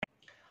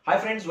Hi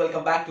friends,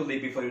 welcome back to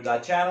Live Before You Die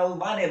channel.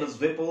 My name is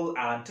Vipul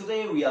and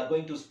today we are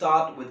going to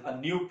start with a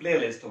new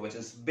playlist which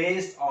is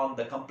based on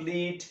the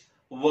complete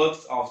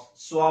works of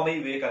Swami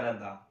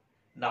Vivekananda.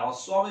 Now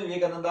Swami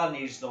Vivekananda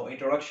needs no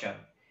introduction.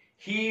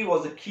 He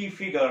was a key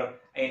figure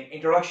in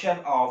introduction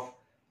of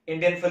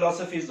Indian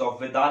philosophies of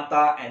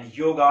Vedanta and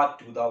Yoga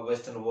to the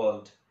Western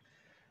world.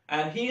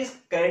 And he is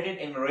credited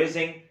in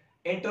raising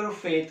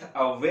interfaith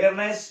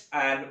awareness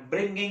and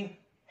bringing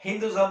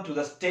Hinduism to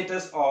the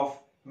status of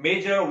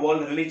major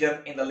world religion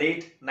in the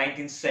late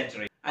 19th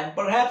century. And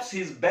perhaps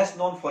he is best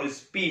known for his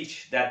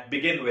speech that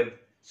began with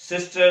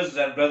Sisters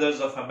and Brothers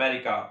of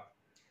America,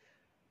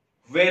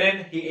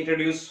 wherein he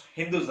introduced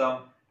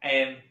Hinduism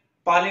in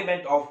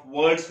Parliament of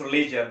World's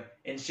Religion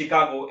in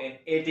Chicago in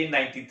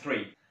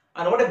 1893.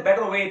 And what a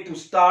better way to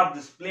start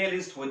this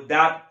playlist with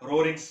that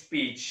roaring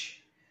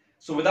speech.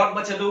 So without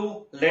much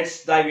ado,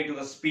 let's dive into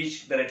the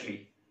speech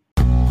directly.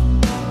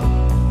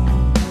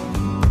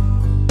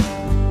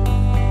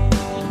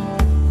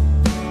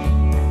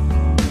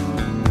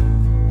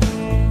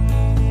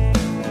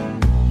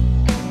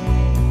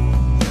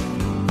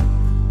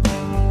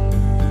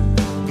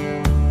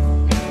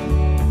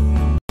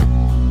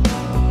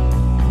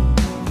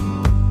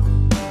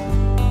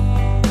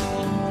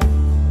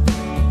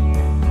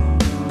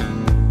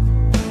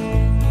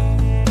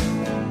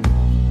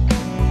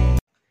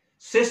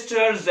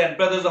 Sisters and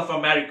Brothers of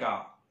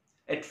America,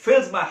 it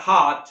fills my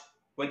heart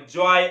with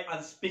joy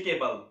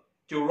unspeakable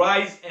to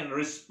rise in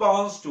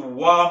response to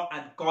warm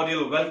and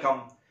cordial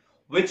welcome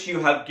which you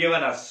have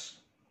given us.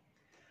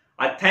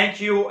 I thank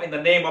you in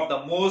the name of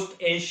the most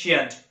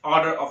ancient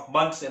order of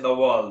monks in the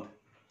world.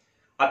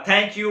 I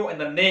thank you in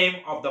the name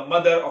of the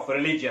mother of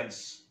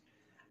religions.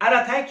 And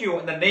I thank you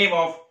in the name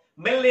of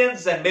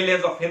millions and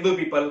millions of Hindu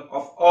people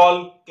of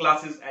all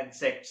classes and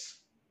sects.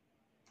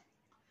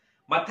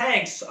 My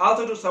thanks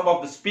also to some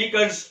of the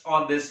speakers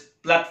on this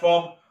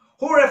platform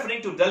who,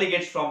 referring to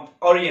delegates from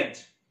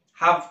Orient,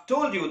 have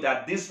told you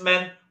that these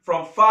men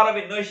from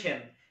faraway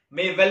nation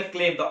may well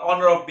claim the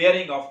honor of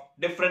bearing of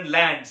different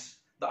lands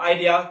the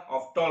idea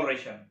of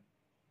toleration.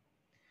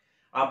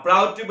 I am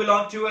proud to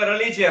belong to a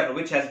religion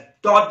which has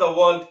taught the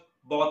world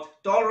both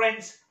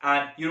tolerance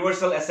and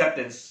universal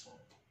acceptance.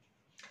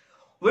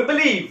 We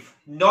believe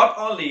not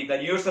only the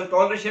universal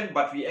toleration,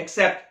 but we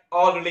accept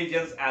all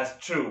religions as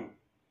true.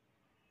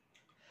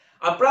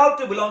 I am proud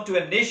to belong to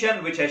a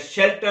nation which has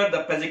sheltered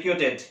the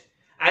persecuted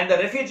and the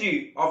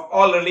refugee of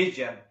all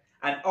religion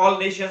and all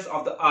nations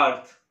of the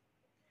earth.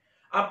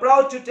 I am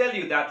proud to tell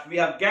you that we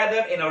have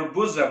gathered in our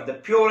bosom the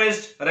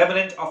purest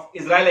remnant of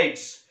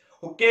Israelites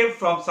who came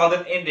from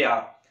southern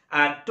India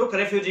and took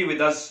refuge with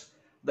us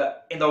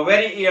in the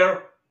very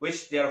year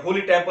which their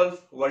holy temples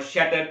were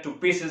shattered to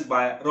pieces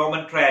by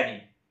Roman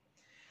tyranny.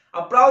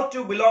 I am proud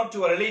to belong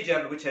to a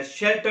religion which has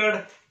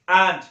sheltered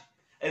and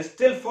is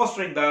still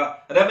fostering the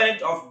remnant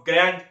of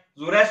grand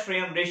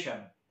Zoroastrian nation.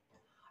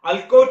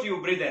 I'll quote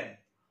you, brethren,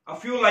 a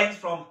few lines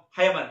from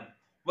Haman,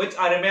 which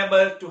I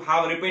remember to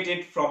have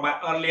repeated from my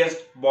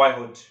earliest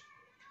boyhood,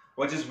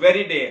 which is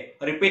very day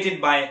repeated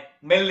by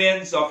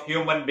millions of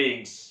human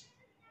beings.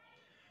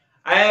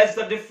 As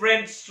the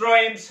different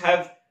streams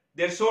have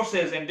their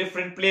sources in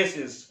different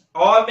places,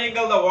 all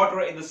mingle the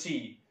water in the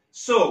sea.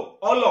 So,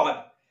 O Lord,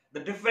 the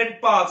different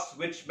paths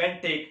which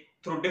men take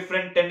through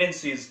different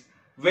tendencies,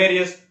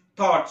 various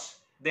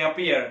thoughts they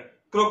appear,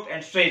 crooked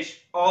and straight,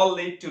 all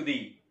lead to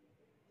thee.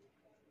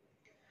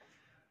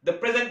 The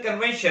present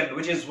convention,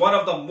 which is one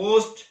of the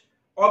most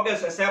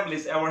august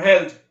assemblies ever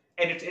held,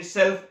 in it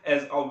itself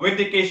is a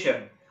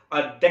vindication,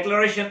 a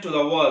declaration to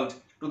the world,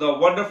 to the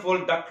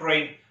wonderful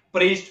doctrine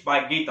preached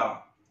by Gita.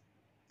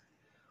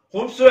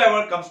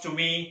 Whomsoever comes to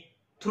me,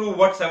 through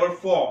whatsoever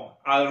form,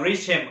 I'll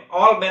reach him.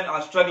 All men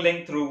are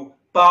struggling through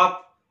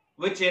path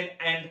which in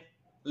end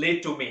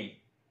lead to me.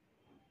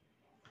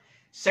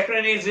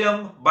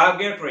 Sectarianism,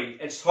 bigotry,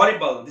 its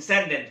horrible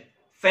descendant,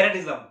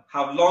 fanaticism,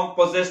 have long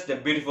possessed the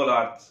beautiful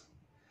earth.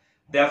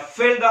 They have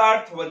filled the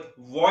earth with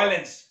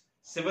violence,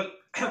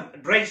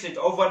 drenched it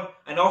often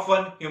and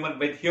often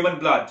with human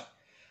blood,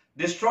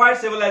 destroyed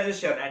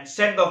civilization and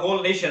sent the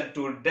whole nation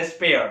to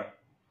despair.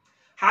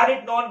 Had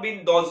it not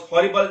been those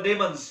horrible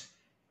demons,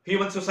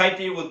 human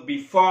society would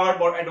be far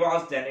more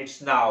advanced than it's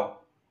now.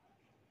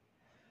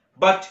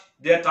 But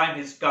their time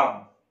has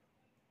come.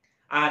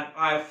 And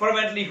I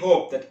fervently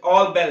hope that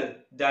all bell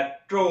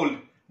that tolled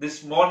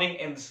this morning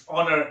in this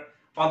honor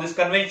on this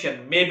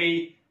convention may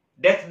be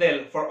death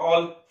knell for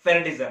all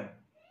fanaticism,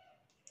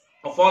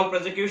 of all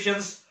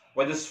persecutions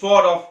with the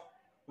sword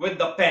with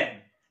the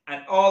pen,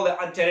 and all the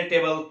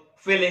uncharitable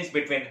feelings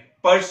between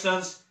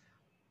persons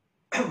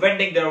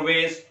wending their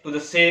ways to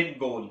the same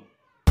goal.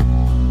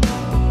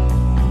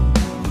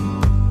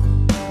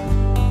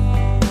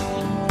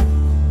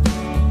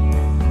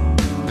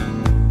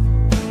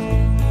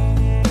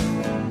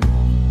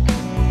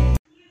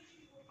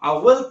 I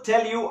will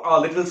tell you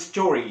a little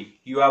story.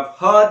 You have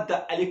heard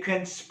the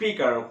eloquent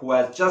speaker who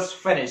has just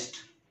finished.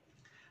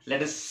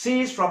 Let us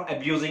cease from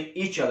abusing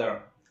each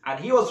other. And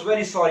he was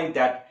very sorry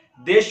that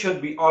there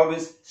should be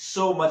always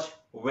so much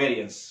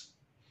variance.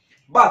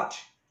 But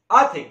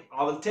I think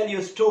I will tell you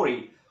a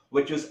story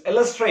which will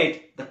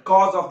illustrate the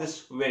cause of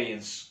this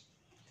variance.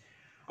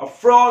 A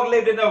frog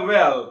lived in a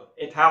well.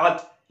 It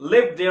had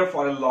lived there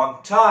for a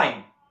long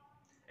time.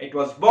 It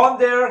was born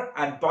there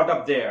and brought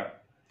up there.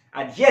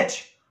 And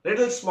yet,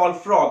 little small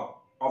frog,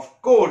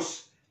 of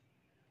course,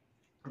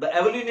 the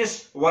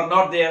evolutionists were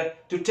not there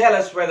to tell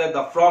us whether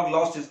the frog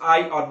lost his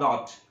eye or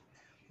not.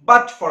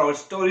 But for our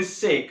story's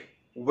sake,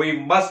 we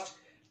must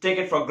take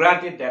it for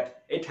granted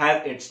that it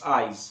has its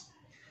eyes.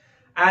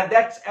 And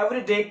that's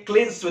every day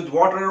cleansed with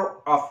water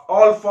of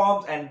all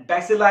forms and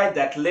bacilli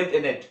that lived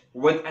in it,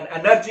 with an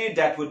energy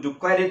that would do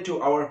credit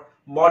to our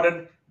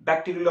modern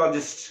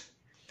bacteriologists.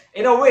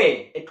 In a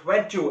way, it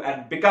went to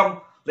and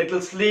become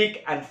little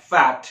sleek and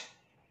fat.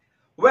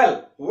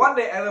 Well, one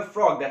day another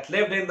frog that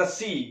lived in the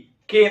sea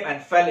came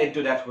and fell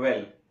into that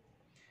well.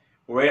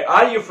 Where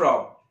are you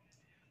from?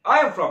 I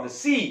am from the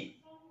sea.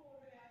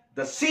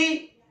 The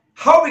sea?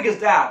 How big is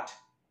that?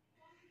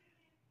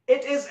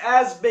 It is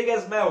as big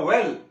as my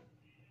well.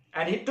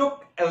 And he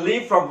took a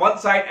leaf from one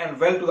side and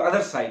well to the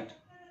other side.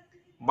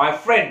 My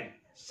friend,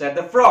 said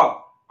the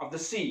frog of the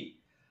sea,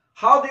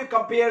 how do you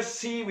compare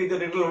sea with your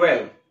little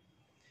well?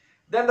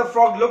 Then the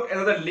frog looked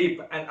another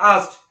leap and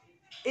asked,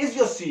 is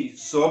your sea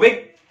so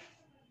big?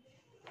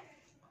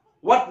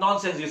 What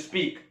nonsense you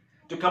speak,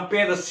 to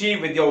compare the sea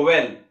with your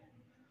well.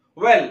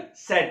 Well,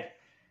 said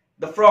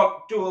the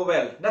frog to a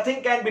well,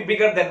 nothing can be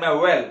bigger than my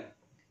well.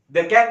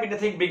 There can be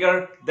nothing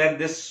bigger than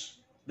this.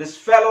 This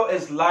fellow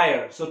is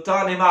liar, so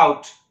turn him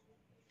out.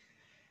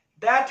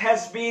 That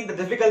has been the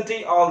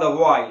difficulty all the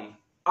while.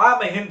 I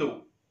am a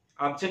Hindu.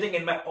 I am sitting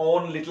in my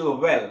own little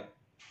well,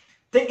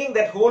 thinking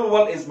that whole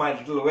world is my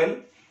little well.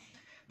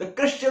 The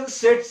Christian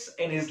sits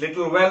in his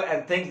little well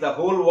and thinks the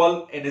whole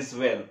world in his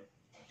well.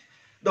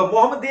 The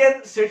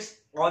Mohammedan sits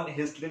on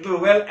his little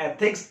well and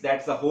thinks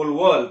that's the whole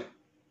world.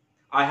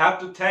 I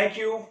have to thank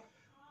you,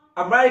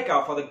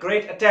 America, for the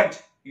great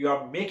attempt you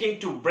are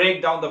making to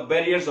break down the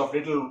barriers of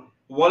little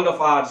world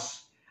of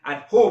ours,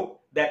 and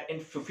hope that in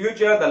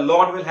future the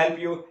Lord will help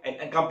you and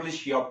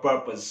accomplish your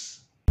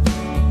purpose.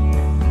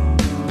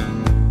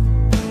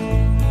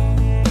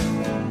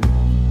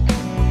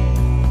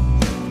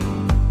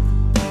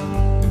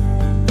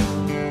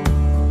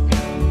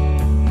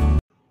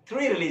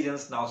 Three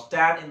religions now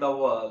stand in the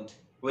world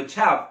which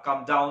have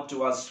come down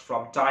to us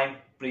from time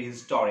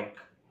prehistoric: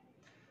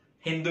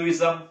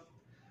 Hinduism,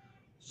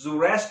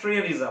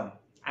 Zoroastrianism,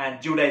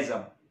 and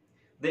Judaism.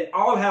 They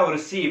all have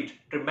received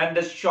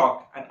tremendous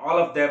shock, and all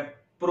of them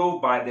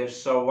prove by their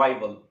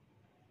survival,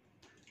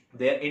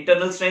 their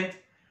internal strength.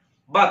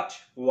 But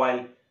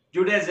while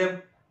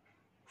Judaism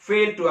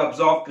failed to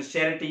absorb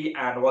Christianity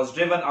and was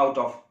driven out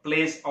of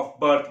place of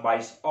birth by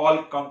its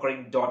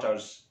all-conquering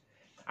daughters,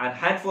 and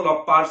handful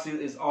of Parsis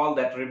is all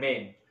that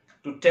remain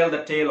to tell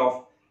the tale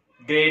of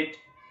great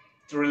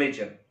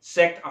religion.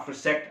 Sect after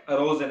sect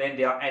arose in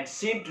India and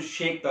seemed to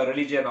shake the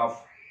religion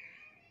of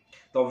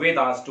the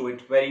Vedas to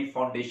its very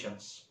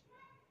foundations.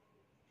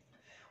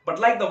 But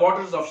like the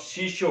waters of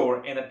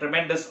seashore in a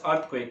tremendous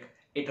earthquake,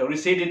 it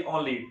receded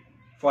only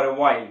for a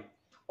while,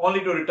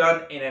 only to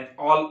return in an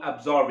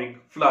all-absorbing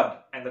flood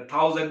and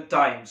 1,000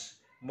 times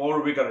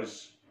more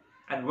vigorous.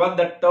 And when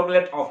the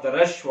tumult of the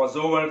rush was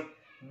over,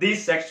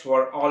 these sects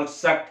were all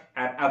sucked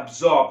and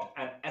absorbed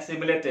and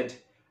assimilated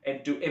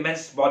into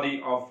immense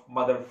body of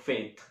Mother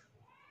Faith.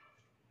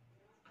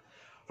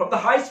 From the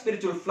high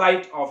spiritual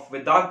flight of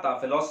Vedanta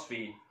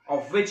philosophy,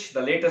 of which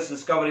the latest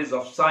discoveries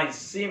of science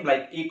seem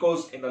like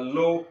echoes in the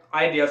low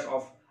ideas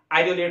of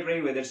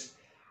idolatry with its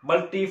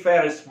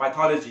multifarious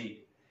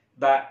mythology,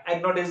 the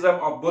agnosticism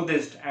of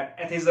Buddhists and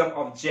atheism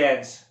of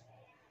Jains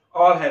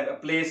all have a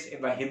place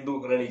in the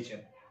Hindu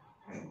religion.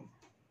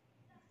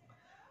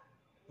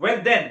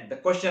 When then the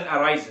question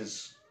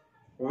arises,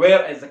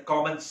 where is the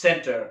common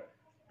center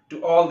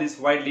to all these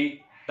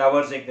widely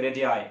diverging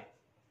radii?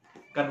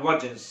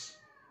 Convergence.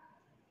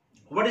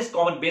 What is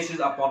common basis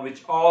upon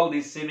which all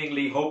these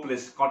seemingly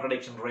hopeless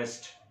contradictions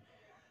rest?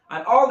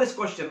 And all this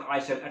question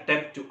I shall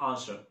attempt to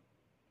answer.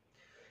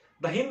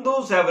 The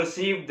Hindus have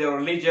received their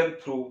religion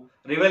through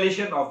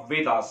revelation of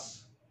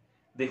Vedas.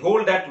 They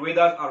hold that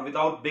Vedas are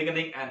without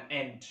beginning and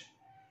end.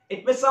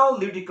 It may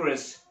sound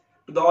ludicrous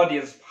to the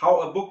audience how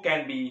a book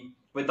can be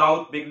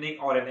without beginning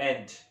or an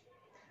end.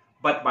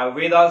 But by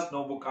Vedas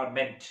no book are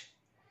meant.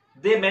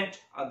 They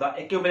meant the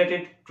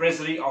accumulated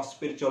treasury of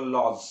spiritual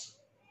laws,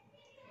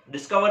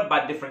 discovered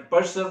by different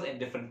persons in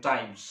different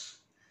times.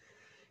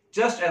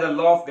 Just as the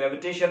law of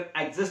gravitation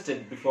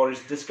existed before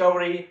its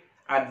discovery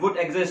and would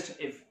exist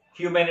if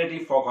humanity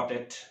forgot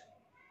it,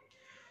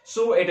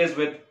 so it is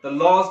with the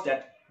laws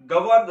that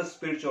govern the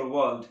spiritual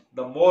world,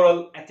 the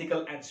moral,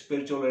 ethical and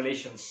spiritual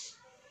relations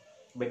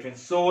between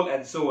soul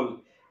and soul,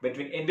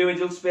 between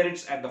individual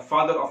spirits and the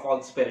Father of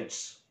all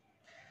spirits,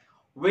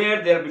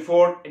 were there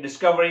before a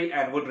discovery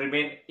and would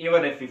remain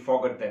even if we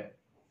forgot them.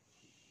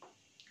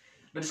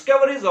 The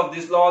discoveries of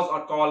these laws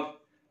are called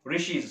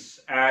rishis,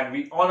 and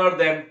we honor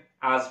them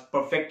as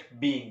perfect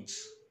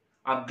beings.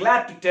 I'm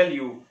glad to tell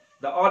you,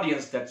 the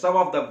audience, that some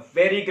of the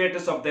very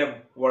greatest of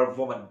them were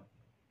women.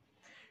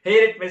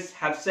 Here it may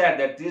have said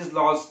that these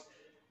laws,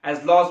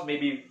 as laws may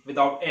be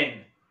without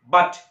end,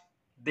 but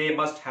they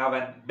must have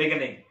a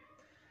beginning.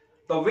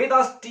 The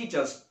Vedas teach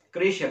us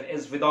creation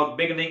is without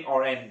beginning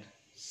or end.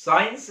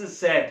 Science is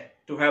said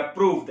to have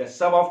proved that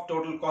sum of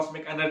total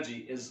cosmic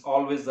energy is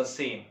always the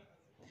same.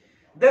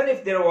 Then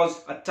if there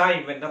was a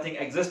time when nothing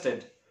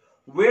existed,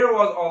 where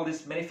was all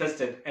this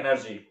manifested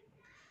energy?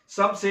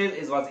 Some say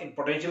it was in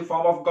potential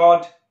form of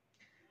God.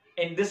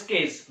 In this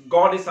case,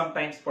 God is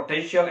sometimes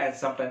potential and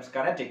sometimes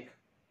kinetic,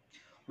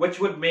 which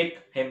would make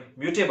him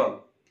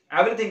mutable.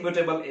 Everything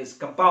mutable is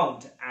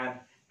compound, and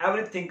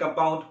everything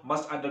compound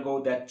must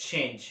undergo that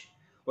change,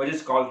 which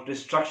is called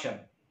destruction.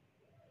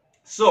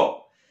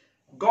 So,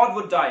 God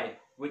would die,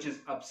 which is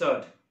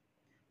absurd.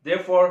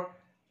 Therefore,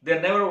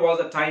 there never was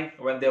a time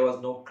when there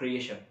was no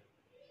creation.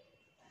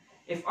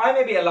 If I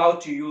may be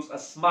allowed to use a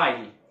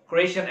smile,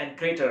 creation and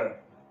creator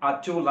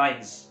are two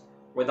lines,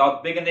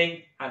 without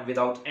beginning and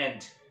without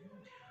end,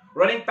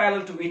 running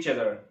parallel to each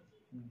other.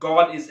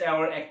 God is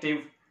ever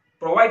active,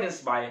 provided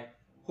by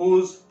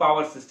whose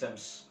power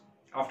systems,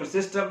 after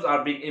systems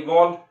are being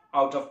evolved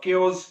out of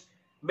chaos,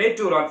 made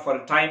to run for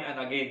a time and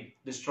again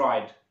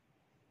destroyed.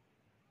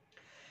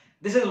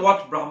 This is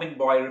what Brahmin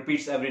boy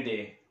repeats every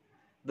day.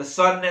 The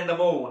sun and the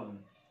moon,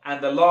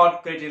 and the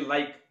Lord created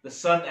like the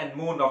sun and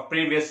moon of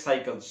previous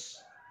cycles,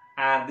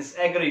 and this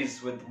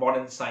agrees with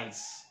modern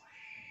science.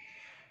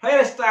 Here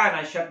I stand,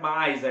 I shut my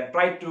eyes and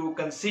try to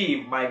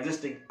conceive my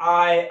existing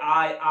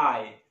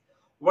I.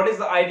 What is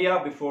the idea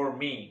before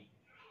me?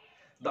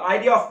 The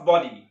idea of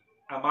body.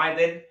 Am I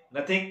then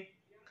nothing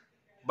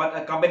but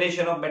a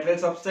combination of material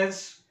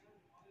substance?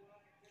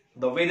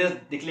 The Vedas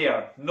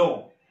declare,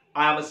 no,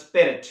 I am a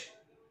spirit.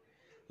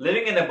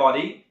 Living in a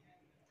body,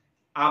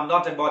 I am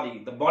not a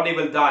body. The body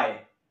will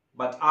die,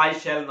 but I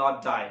shall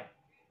not die.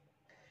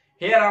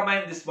 Here am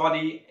I in this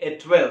body,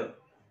 it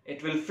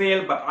will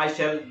fail, but I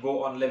shall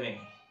go on living.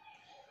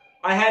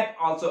 I had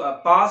also a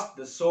past,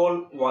 the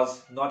soul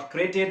was not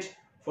created,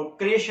 for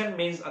creation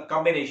means a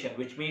combination,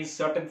 which means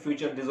certain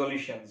future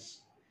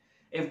dissolutions.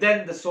 If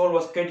then the soul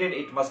was created,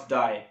 it must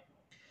die.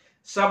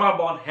 Some are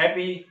born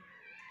happy,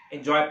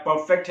 enjoy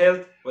perfect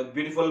health, with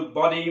beautiful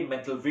body,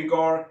 mental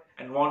vigor,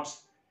 and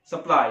wants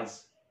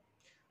supplies.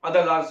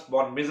 Others are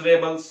born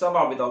miserable, some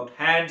are without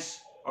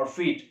hands or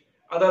feet,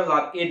 others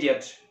are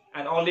idiot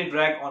and only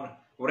drag on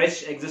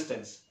wretched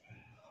existence.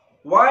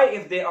 Why,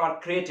 if they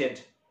are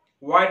created,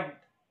 why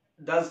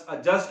does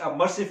just a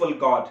merciful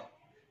God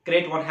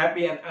create one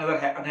happy and another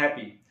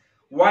unhappy?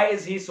 Why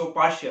is he so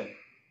partial?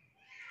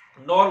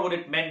 Nor would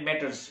it mend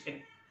matters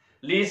in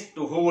least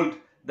to hold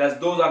that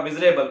those are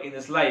miserable in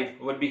this life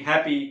would be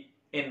happy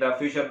in the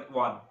future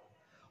one.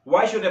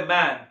 Why should a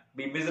man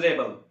be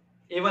miserable,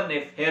 even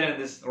if here in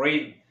this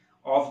reign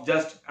of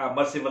just a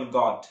merciful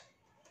God?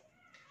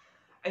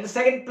 In the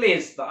second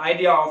place, the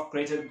idea of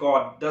created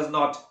God does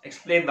not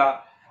explain the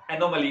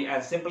anomaly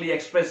and simply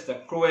express the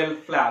cruel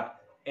flat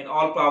in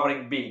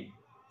all-powering being.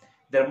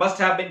 There must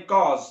have been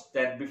cause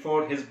then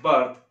before his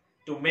birth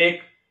to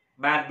make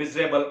man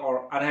miserable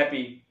or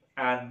unhappy,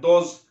 and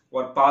those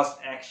were past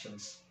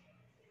actions.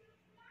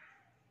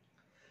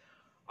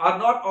 Are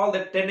not all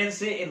the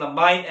tendency in the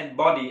mind and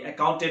body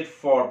accounted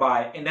for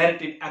by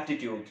inherited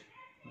aptitude?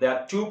 There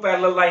are two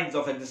parallel lines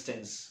of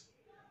existence,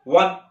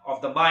 one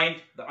of the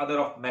mind, the other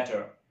of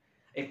matter.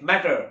 If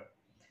matter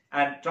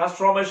and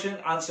transformation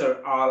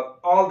answer are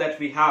all that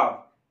we have,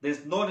 there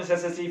is no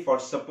necessity for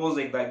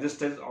supposing the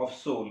existence of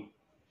soul.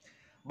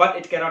 But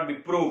it cannot be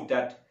proved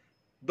that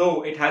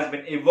though it has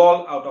been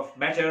evolved out of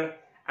matter,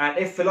 and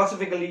if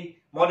philosophically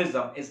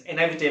monism is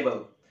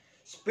inevitable,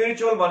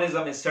 spiritual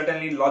monism is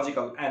certainly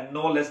logical and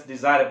no less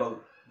desirable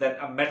than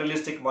a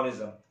materialistic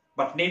monism.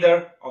 But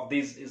neither of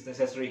these is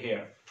necessary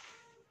here.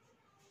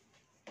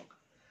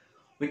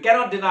 We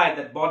cannot deny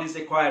that bodies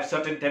acquire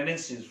certain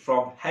tendencies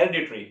from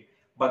hereditary,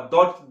 but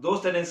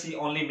those tendencies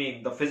only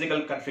mean the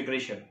physical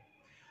configuration,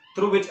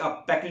 through which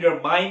a peculiar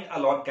mind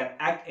alone can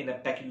act in a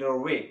peculiar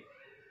way.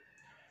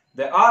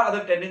 There are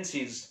other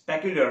tendencies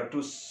peculiar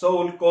to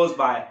soul caused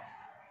by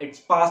its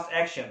past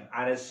action,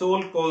 and a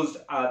soul caused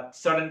a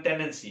certain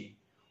tendency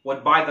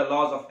would by the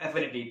laws of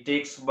affinity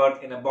takes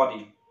birth in a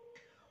body,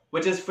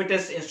 which is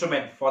fittest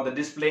instrument for the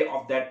display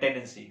of that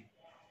tendency.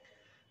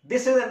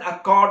 This is in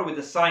accord with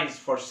the science,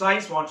 for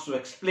science wants to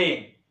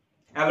explain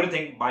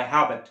everything by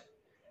habit,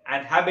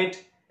 and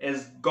habit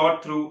is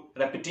got through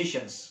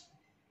repetitions.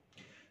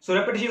 So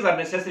repetitions are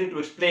necessary to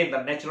explain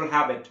the natural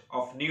habit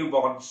of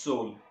newborn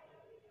soul.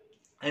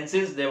 And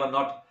since they were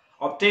not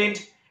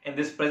obtained in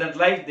this present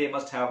life, they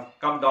must have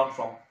come down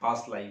from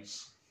past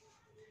lives.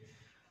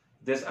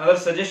 There's another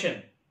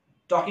suggestion.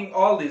 Talking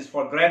all this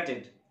for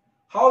granted,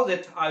 how is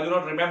it I do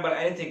not remember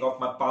anything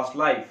of my past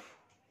life?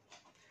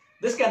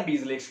 This can be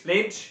easily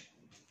explained.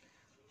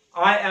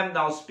 I am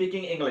now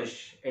speaking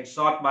English. It's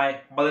not my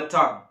mother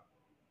tongue.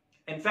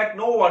 In fact,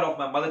 no word of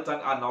my mother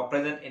tongue are now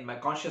present in my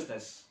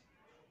consciousness.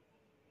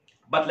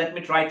 But let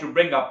me try to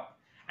bring up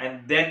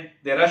and then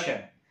the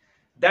Russian.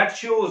 That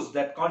shows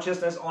that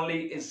consciousness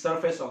only is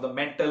surface of the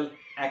mental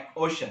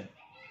ocean.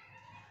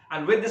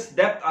 And with this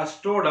depth are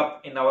stored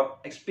up in our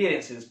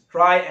experiences,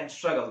 try and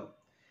struggle.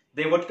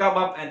 They would come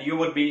up and you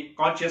would be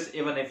conscious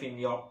even if in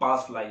your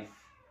past life.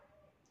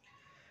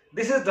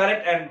 This is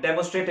direct and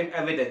demonstrative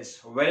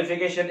evidence.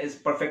 Verification is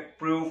perfect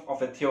proof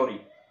of a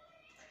theory.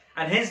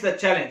 And hence the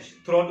challenge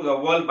thrown to the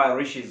world by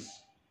rishis.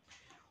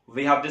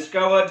 We have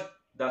discovered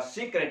the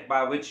secret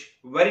by which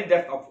very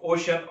depth of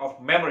ocean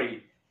of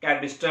memory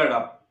can be stirred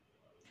up.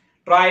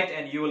 Try it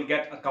and you will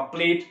get a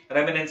complete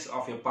remnants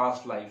of your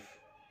past life.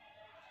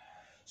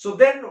 So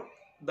then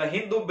the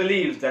Hindu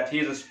believes that he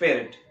is a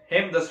spirit.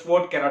 Him the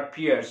sword cannot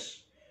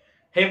pierce.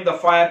 Him the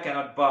fire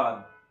cannot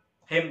burn.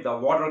 Him the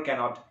water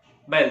cannot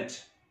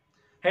melt.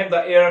 Him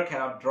the air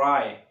cannot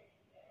dry.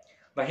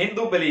 The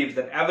Hindu believes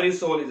that every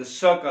soul is a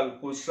circle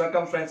whose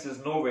circumference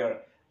is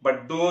nowhere,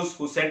 but those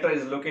whose center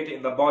is located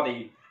in the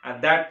body,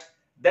 and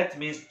that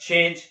means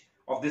change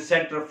of this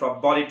center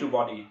from body to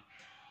body.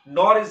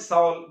 Nor is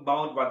soul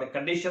bound by the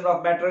conditions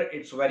of matter,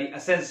 its very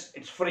essence,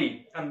 it's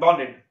free,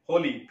 unbounded,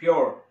 holy,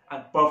 pure,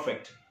 and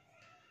perfect.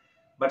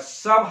 But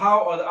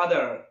somehow or the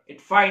other, it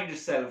finds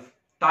itself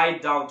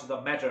tied down to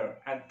the matter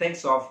and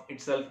thinks of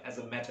itself as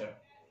a matter.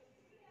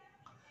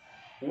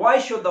 Why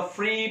should the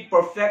free,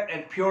 perfect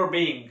and pure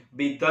being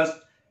be thus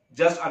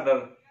just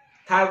under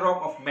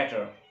thalrum of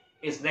matter?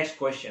 Is next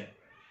question.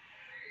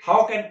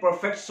 How can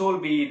perfect soul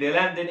be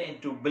delanded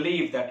into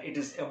belief that it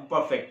is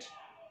imperfect?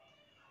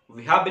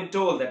 We have been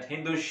told that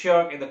Hindus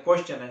shirk in the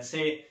question and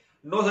say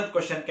no such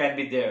question can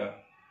be there.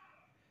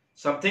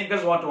 Some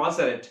thinkers want to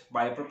answer it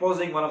by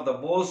proposing one of the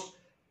most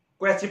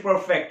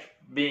quasi-perfect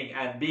being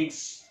and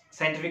being's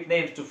scientific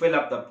names to fill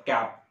up the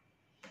gap.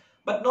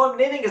 But no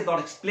naming is not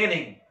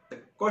explaining. The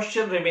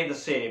question remains the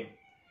same.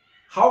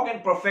 How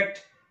can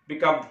perfect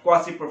become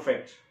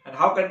quasi-perfect? And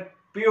how can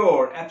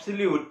pure,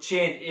 absolute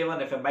change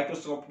even if a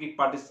microscopic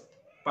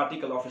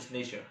particle of its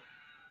nature?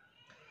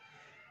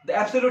 The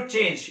absolute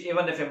change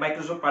even if a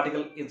microscopic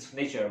particle is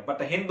nature. But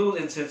the Hindu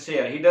is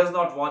sincere. He does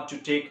not want to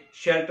take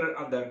shelter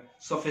under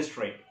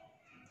sophistry.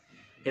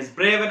 He is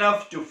brave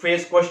enough to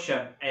face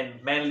question in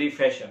manly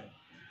fashion.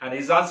 And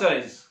his answer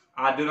is,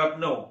 I do not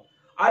know.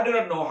 I do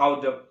not know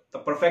how the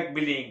perfect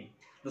being,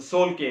 the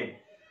soul came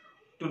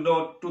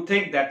to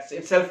think that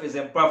itself is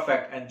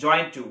imperfect and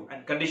joined to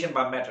and conditioned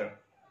by matter.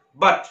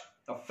 But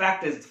the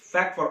fact is,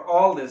 fact for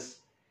all this,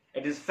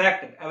 it is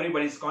fact in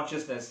everybody's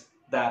consciousness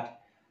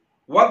that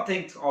one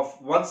thinks of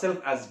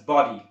oneself as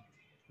body.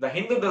 The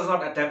Hindu does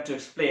not attempt to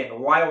explain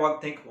why one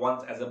thinks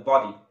one as a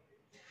body.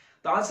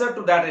 The answer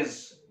to that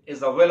is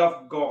the will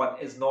of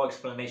God is no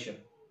explanation.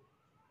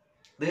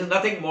 This is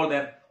nothing more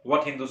than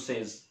what Hindu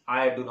says,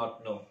 I do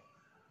not know.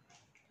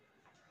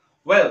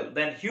 Well,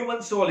 then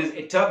human soul is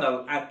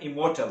eternal and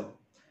immortal,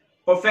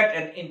 perfect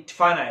and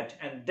infinite,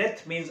 and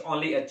death means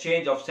only a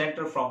change of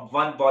center from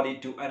one body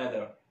to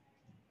another.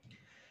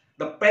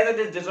 The present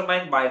is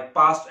determined by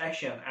past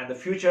action and the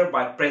future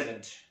by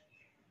present.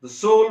 The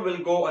soul will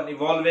go on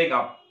evolving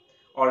up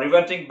or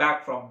reverting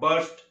back from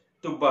birth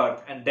to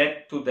birth and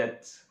death to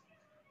death.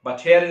 But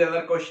here is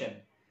another question.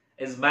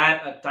 Is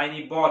man a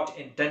tiny bot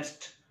in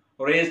tempest,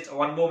 raised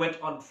one moment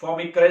on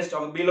foamy crest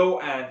of a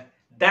billow and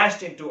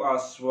dashed into a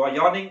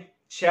yawning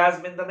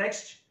chasm in the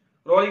next,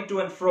 rolling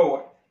to and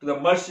fro to the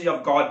mercy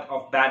of God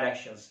of bad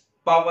actions,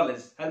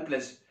 powerless,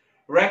 helpless,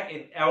 wrecked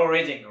in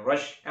ever-raging,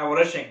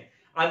 ever-rushing,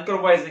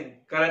 uncompromising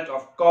current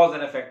of cause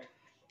and effect,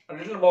 a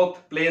little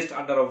mouth placed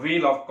under a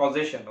wheel of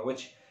causation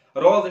which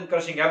rolls in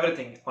crushing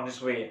everything on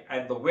its way,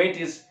 and the weight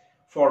is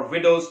for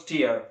widow's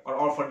tear or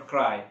orphan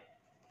cry.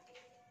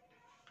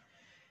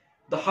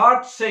 The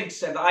heart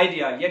sinks at the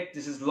idea, yet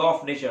this is law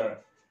of nature.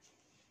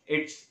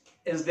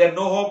 Is there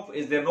no hope?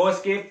 Is there no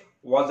escape?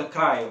 Was the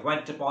cry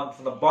went upon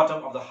from the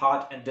bottom of the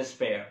heart in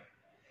despair.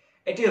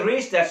 It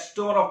reached that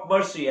stone of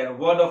mercy and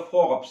word of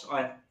hopes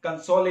and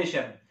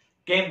consolation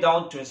came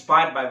down to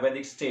inspired by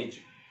Vedic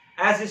stage.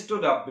 As he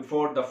stood up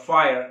before the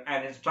fire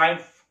and his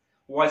triumph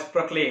was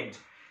proclaimed,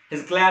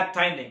 his glad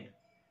tidings,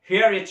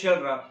 hear ye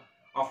children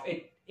of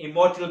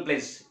immortal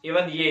bliss,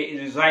 even ye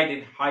reside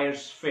in higher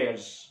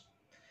spheres.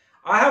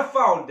 I have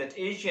found that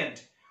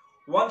ancient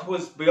one who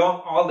is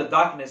beyond all the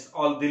darkness,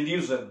 all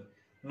delusion,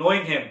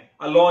 knowing him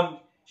alone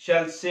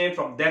shall save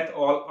from death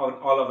all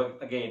over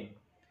again.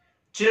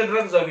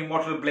 Children of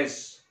immortal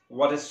bliss,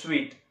 what a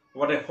sweet,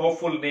 what a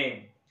hopeful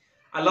name.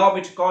 Allow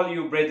me to call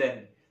you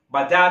brethren.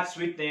 By that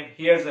sweet name,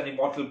 here's an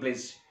immortal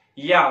bliss.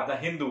 Yeah, the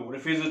Hindu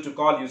refuses to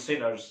call you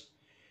sinners.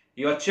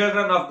 You are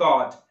children of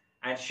God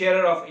and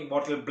sharer of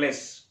immortal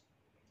bliss.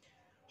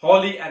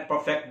 Holy and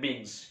perfect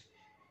beings.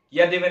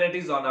 Yet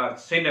divinities on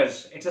earth,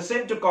 sinners. It's a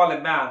sin to call a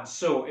man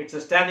so. It's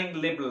a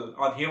standing libel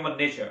on human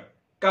nature.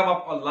 Come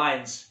up on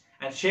lines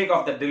and shake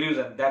off the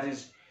delusion that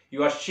is,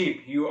 you are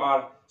sheep, you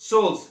are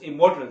souls,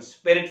 immortal,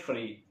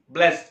 spirit-free,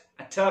 blessed,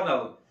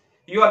 eternal.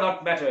 You are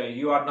not matter,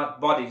 you are not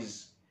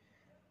bodies.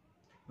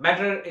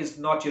 Matter is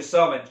not your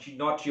servant,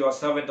 not your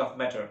servant of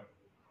matter.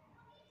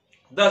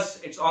 Thus,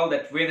 it's all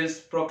that Vedas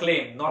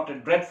proclaim, not a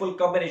dreadful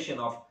combination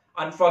of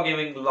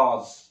unforgiving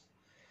laws,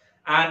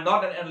 and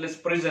not an endless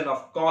prison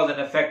of cause and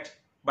effect,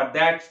 but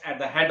that's at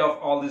the head of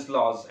all these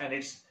laws, and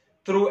its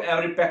through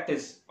every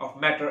practice of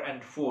matter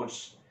and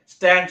force,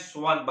 stands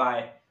one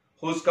by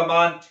whose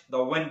command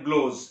the wind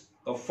blows,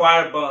 the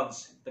fire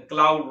burns, the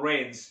cloud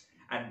rains,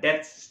 and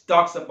death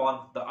stalks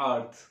upon the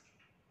earth.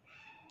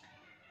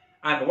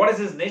 And what is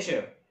his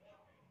nature?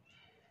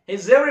 He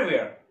is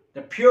everywhere,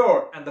 the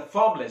pure and the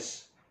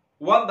formless,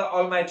 one the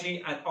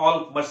Almighty and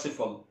all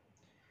merciful.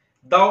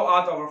 Thou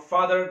art our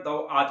Father,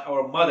 thou art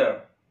our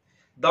Mother,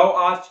 thou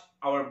art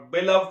our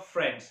beloved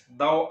friend,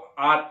 thou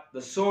art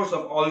the source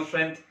of all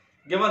strength,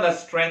 given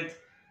us strength,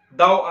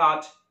 thou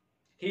art,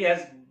 he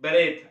has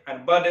buried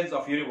and burdens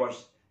of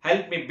universe,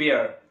 help me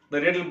bear the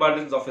little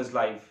burdens of his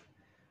life.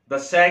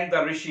 Thus sang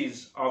the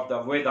rishis of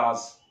the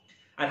Vedas,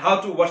 and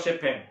how to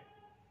worship him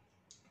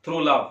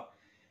through love.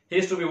 He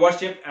is to be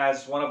worshipped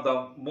as one of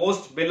the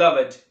most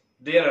beloved,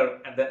 dearer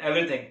than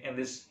everything in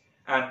this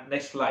and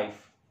next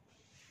life.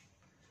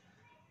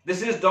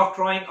 This is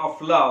doctrine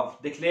of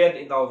love declared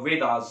in the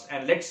Vedas,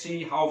 and let's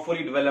see how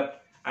fully developed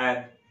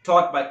and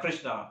taught by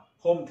Krishna,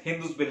 whom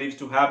Hindus believe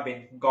to have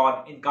been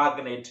God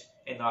incarnate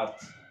in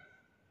earth.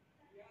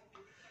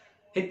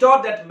 He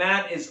taught that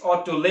man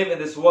ought to live in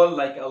this world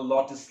like a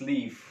lotus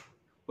leaf,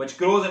 which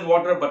grows in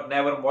water but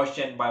never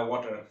moistened by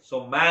water.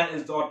 So man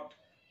is taught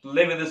to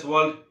live in this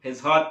world, his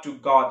heart to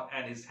God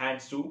and his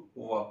hands to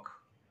work.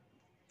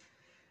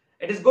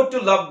 It is good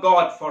to love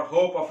God for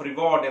hope of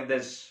reward in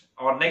this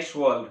or next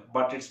world,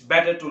 but it's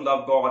better to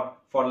love God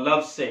for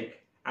love's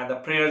sake. And the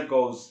prayer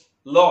goes,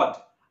 Lord,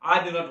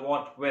 I do not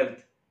want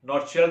wealth,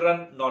 nor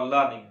children, nor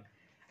learning.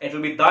 It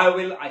will be thy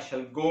will I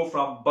shall go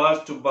from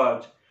birth to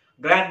birth.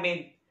 Grant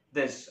me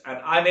this, and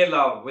I may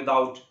love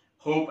without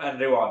hope and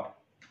reward.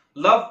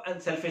 Love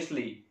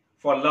unselfishly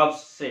for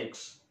love's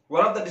sakes.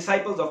 One of the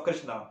disciples of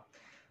Krishna,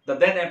 the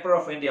then Emperor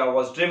of India,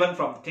 was driven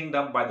from the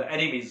kingdom by the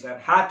enemies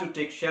and had to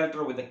take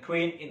shelter with the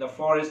queen in the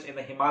forest in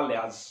the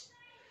Himalayas.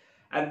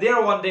 And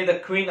there one day the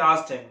queen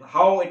asked him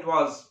how it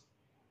was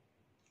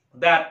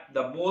that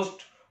the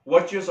most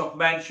virtuous of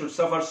men should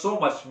suffer so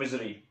much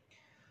misery.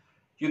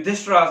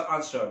 Yudhishthira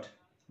answered,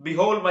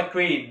 Behold, my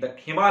queen, the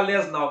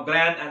Himalayas, now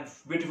grand and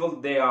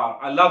beautiful they are.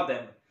 I love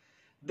them.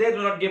 They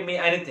do not give me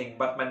anything,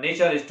 but my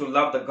nature is to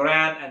love the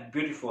grand and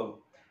beautiful.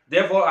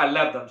 Therefore I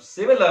love them.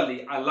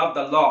 Similarly, I love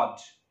the Lord.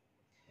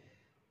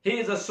 He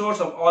is the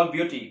source of all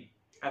beauty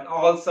and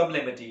all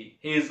sublimity.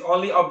 He is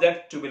only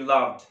object to be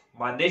loved.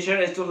 My nature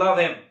is to love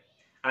him,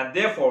 and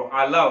therefore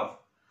I love.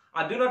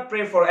 I do not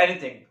pray for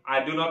anything.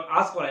 I do not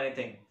ask for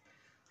anything.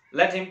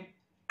 Let him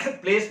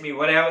place me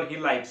wherever he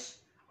likes.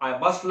 I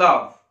must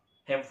love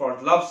him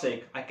for love's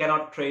sake. I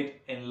cannot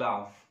trade in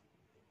love.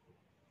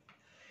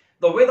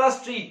 The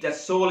Vedas teach that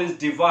soul is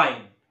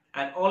divine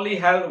and only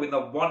held with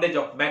the bondage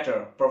of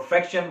matter.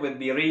 Perfection will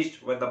be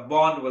reached when the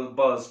bond will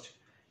burst,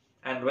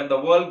 and when the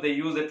world they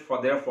use it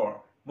for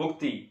therefore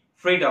mukti,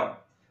 freedom,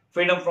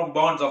 freedom from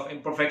bonds of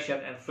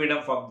imperfection and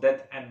freedom from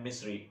death and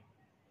misery.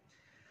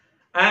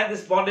 And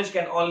this bondage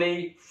can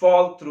only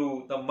fall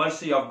through the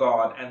mercy of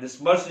God, and this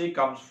mercy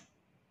comes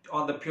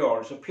on the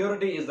pure. So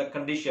purity is the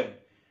condition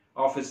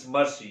of his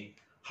mercy.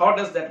 How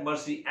does that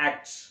mercy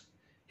act?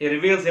 He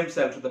reveals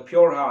himself to the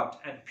pure heart,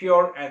 and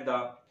pure and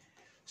the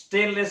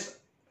stainless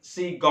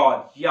see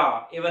God.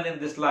 Yeah, even in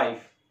this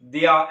life,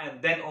 Diya,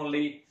 and then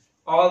only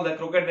all the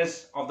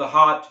crookedness of the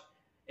heart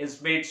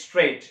is made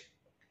straight.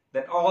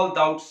 Then all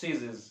doubt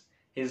ceases.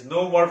 He is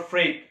no more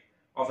freak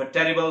of a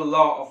terrible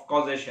law of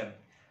causation.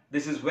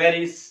 This is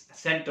very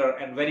center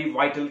and very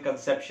vital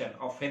conception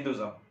of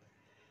Hinduism.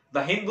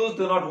 The Hindus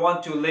do not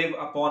want to live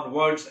upon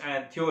words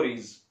and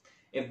theories.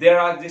 If there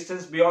are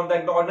existence beyond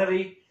the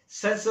ordinary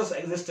senseless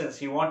existence,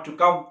 he wants to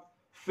come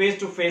face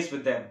to face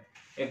with them.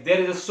 If there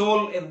is a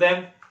soul in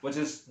them which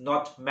is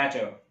not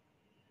matter,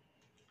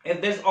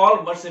 if there is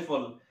all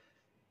merciful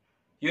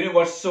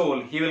universe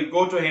soul, he will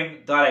go to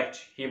him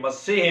direct. He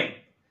must see him,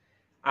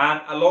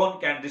 and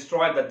alone can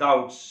destroy the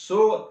doubts.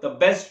 So the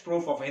best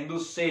proof of Hindu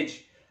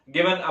sage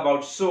given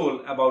about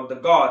soul, about the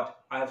God,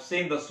 I have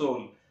seen the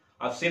soul,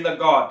 I have seen the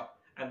God,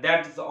 and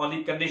that is the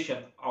only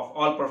condition of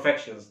all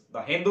perfections.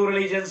 The Hindu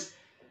religions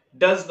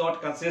does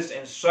not consist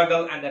in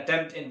struggle and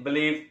attempt in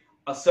belief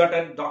a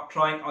certain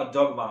doctrine or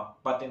dogma,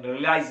 but in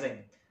realizing,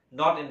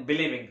 not in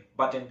believing,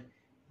 but in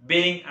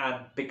being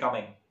and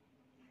becoming.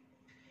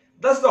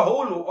 Thus the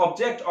whole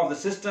object of the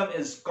system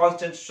is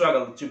constant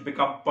struggle to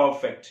become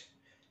perfect,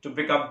 to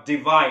become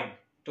divine,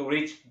 to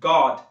reach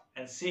God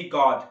and see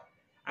God,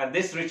 and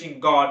this reaching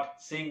God,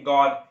 seeing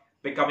God,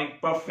 becoming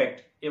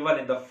perfect, even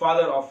in the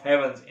Father of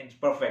heavens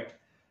imperfect,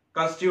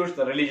 constitutes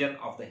the religion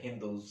of the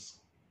Hindus.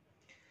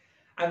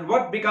 And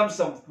what becomes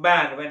of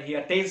man when he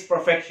attains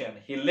perfection?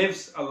 He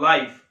lives a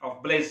life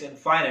of bliss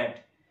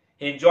infinite.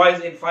 He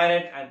enjoys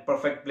infinite and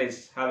perfect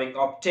bliss, having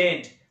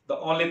obtained the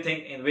only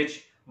thing in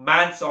which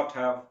man sought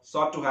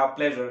to have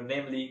pleasure,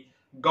 namely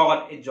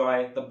God.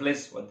 Enjoy the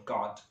bliss with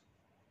God.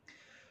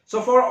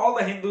 So for all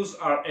the Hindus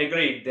are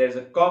agreed, there is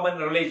a common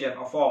religion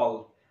of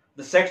all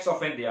the sects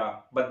of India,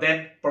 but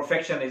then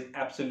perfection is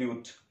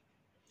absolute.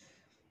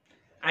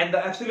 And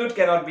the absolute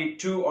cannot be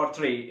two or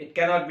three. It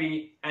cannot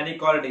be any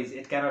qualities.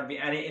 It cannot be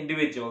any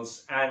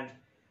individuals. And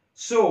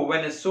So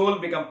when a soul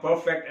becomes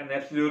perfect and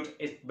absolute,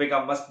 it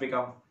must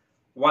become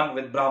one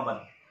with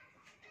Brahman.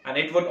 And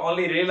it would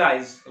only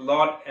realize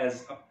Lord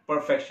as a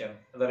perfection,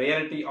 the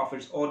reality of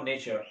its own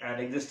nature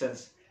and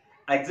existence.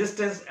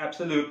 Existence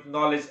absolute,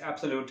 knowledge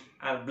absolute,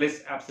 and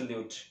bliss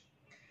absolute.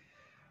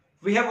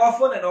 We have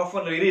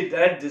often really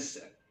read this,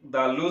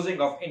 the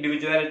losing of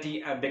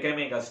individuality and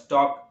becoming a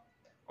stock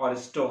or a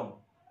stone.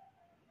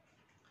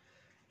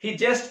 He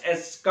just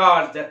as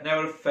scars that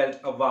never felt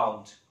a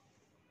wound.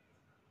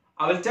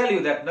 I will tell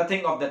you that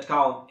nothing of that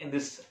count in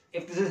this.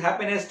 If this is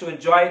happiness to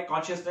enjoy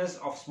consciousness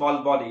of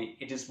small body,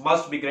 it is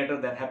must be greater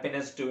than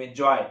happiness to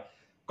enjoy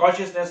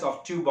consciousness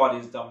of two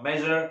bodies. The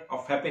measure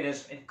of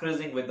happiness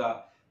increasing with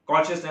the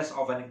consciousness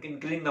of an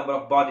increasing number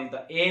of bodies.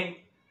 The aim,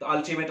 the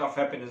ultimate of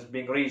happiness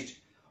being reached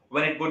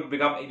when it would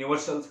become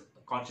universal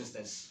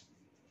consciousness.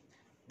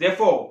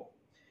 Therefore,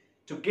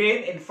 to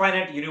gain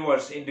infinite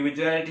universe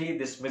individuality,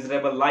 this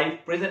miserable life,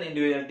 prison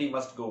individuality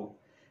must go.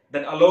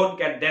 Then alone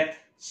can death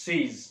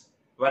cease.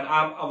 When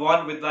I am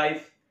one with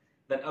life,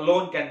 then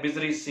alone can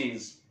misery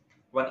cease.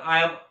 When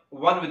I am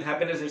one with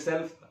happiness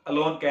itself,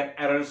 alone can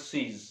error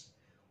cease.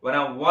 When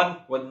I am one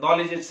with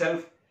knowledge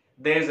itself,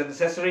 there is a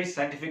necessary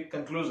scientific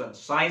conclusion.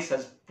 Science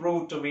has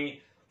proved to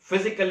me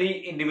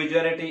physically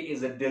individuality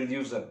is a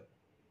delusion.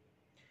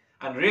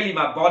 And really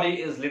my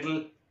body is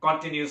little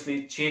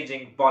continuously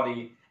changing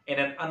body in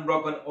an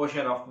unbroken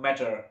ocean of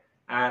matter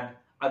and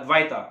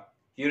Advaita,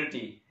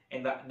 unity,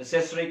 in the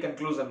necessary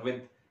conclusion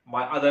with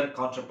my other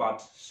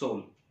counterpart,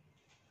 soul.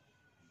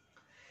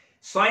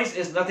 Science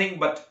is nothing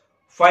but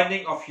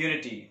finding of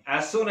unity.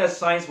 As soon as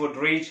science would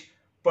reach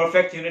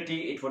perfect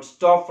unity, it would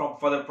stop from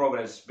further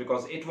progress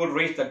because it would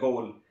reach the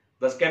goal.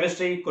 Thus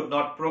chemistry could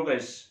not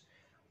progress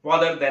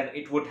further than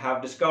it would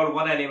have discovered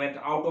one element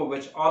out of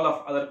which all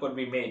of other could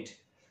be made.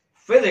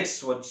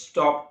 Physics would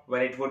stop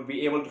when it would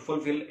be able to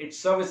fulfill its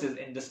services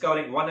in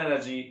discovering one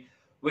energy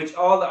which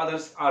all the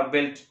others are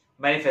built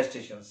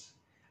manifestations.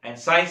 And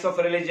science of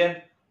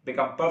religion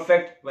become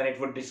perfect when it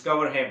would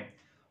discover him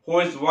who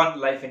is one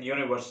life in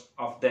universe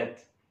of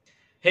death,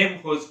 him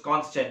who is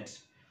constant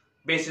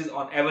basis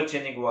on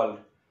ever-changing world,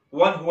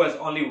 one who has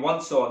only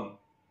one soul,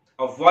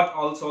 of what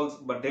all souls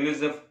but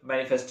delusive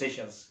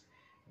manifestations.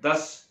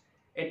 Thus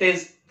it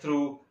is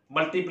through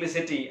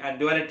multiplicity and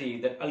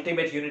duality that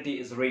ultimate unity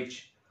is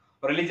reached.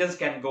 Religions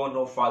can go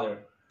no farther.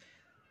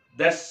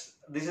 This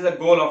is the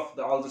goal of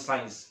all the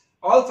science.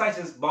 All science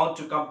is bound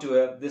to come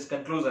to this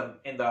conclusion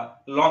in the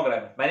long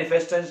run.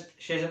 Manifestations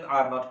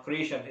are not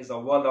creation is the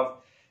world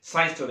of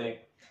science today.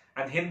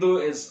 And Hindu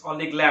is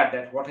only glad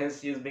that what he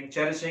is being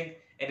cherishing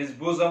in his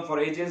bosom for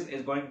ages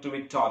is going to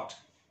be taught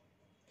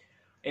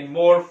in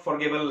more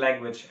forgivable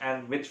language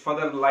and with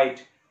further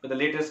light with the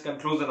latest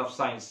conclusion of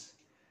science.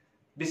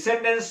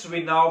 Descendants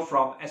we now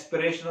from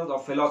aspirations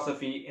of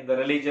philosophy in the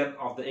religion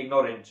of the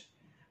ignorant.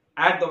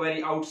 At the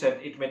very outset,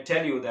 it may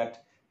tell you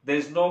that there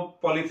is no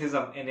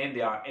polytheism in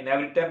India. In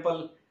every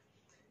temple,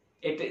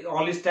 it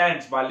only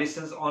stands by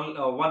listens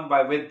on one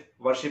by with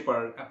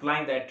worshipper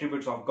applying the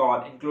attributes of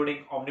God,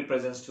 including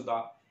omnipresence to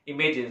the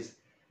images.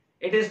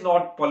 It is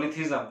not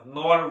polytheism,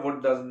 nor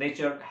would the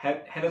nature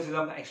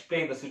henotheism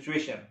explain the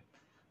situation.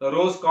 The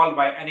rose called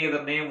by any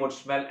other name would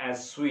smell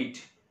as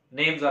sweet.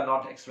 Names are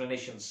not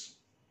explanations.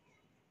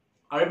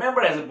 I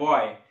remember as a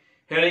boy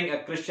hearing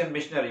a Christian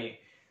missionary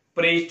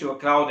preach to a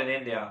crowd in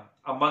India.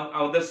 Among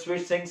other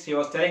sweet things, he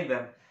was telling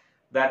them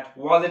that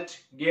was it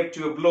gave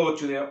to a blow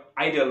to their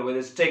idol with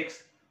his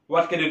sticks,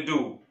 what can you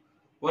do?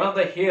 One of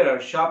the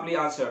hearers sharply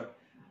answered,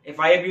 if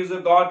I abuse a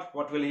god,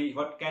 what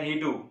can he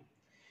do?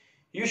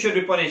 You should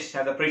be punished,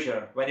 said the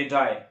preacher, when you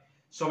die.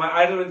 So my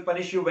idol will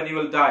punish you when you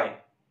will die,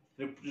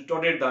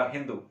 retorted the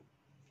Hindu.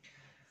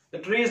 The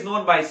tree is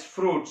known by its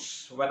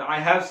fruits. When I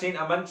have seen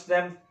amongst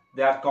them,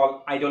 they are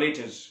called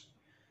idolaters.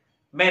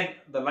 Men,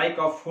 the like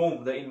of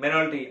whom the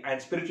immorality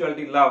and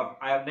spirituality love,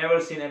 I have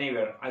never seen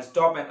anywhere. I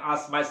stop and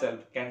ask myself,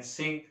 can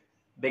sin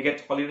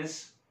beget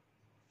holiness?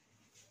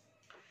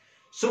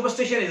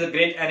 Superstition is a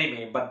great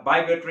enemy, but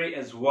bigotry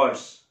is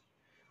worse.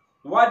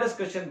 Why does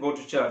Christian go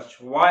to church?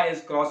 Why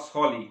is cross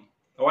holy?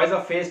 Why is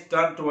a face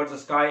turned towards the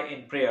sky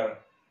in prayer?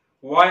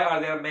 Why are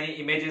there many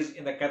images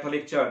in the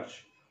Catholic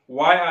Church?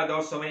 Why are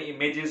there so many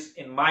images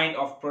in mind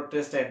of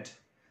Protestant?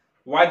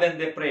 Why then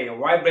they pray?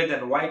 Why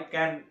brethren? Why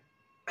can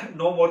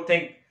no more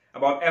think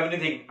about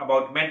everything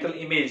about mental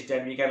image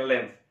that we can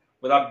live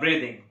without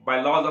breathing?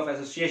 By laws of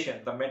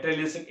association, the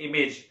materialistic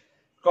image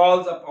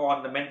calls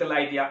upon the mental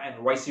idea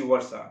and vice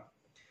versa.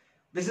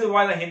 This is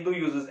why the Hindu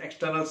uses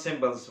external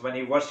symbols when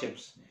he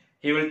worships.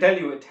 He will tell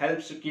you it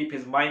helps to keep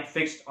his mind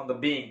fixed on the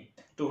being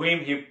to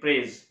whom he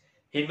prays.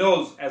 He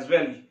knows as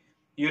well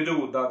you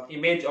do the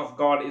image of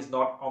God is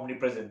not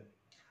omnipresent.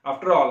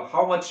 After all,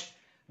 how much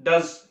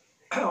does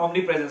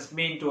omnipresence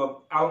mean to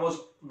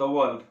almost the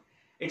world?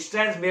 It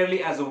stands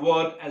merely as a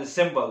word, as a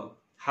symbol.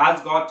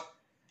 Has got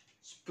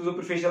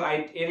superficial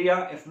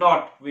area? If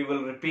not, we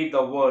will repeat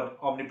the word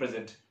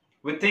omnipresent.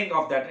 We think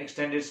of that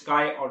extended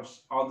sky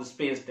or the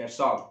space, that's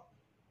all.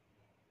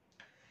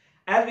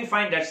 As we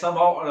find that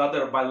somehow or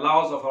other by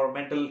laws of our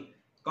mental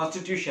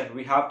constitution,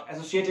 we have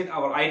associated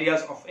our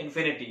ideas of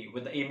infinity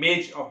with the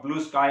image of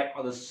blue sky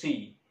or the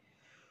sea.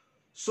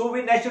 So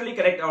we naturally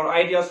connect our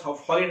ideas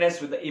of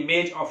holiness with the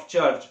image of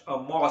church, a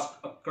mosque,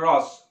 a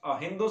cross.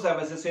 Hindus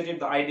have associated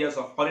the ideas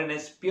of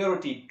holiness,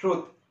 purity,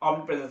 truth,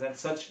 omnipresence and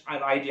such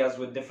ideas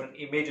with different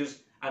images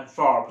and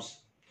forms.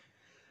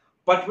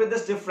 But with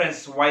this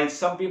difference, while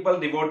some people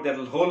devote their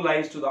whole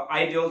lives to the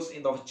ideals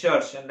in the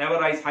church and never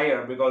rise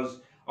higher, because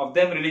of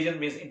them religion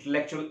means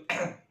intellectual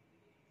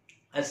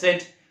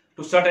assent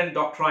to certain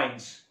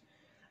doctrines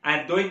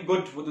and doing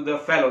good to their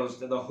fellows,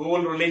 then the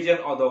whole religion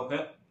of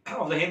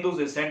the Hindus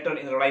is centered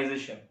in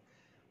realization.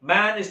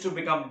 Man is to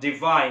become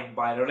divine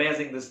by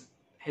realizing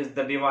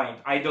the divine.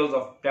 Idols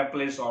of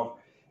temples or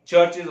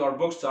churches or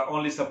books are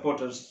only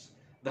supporters,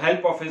 the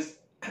help of his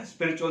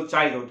spiritual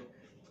childhood,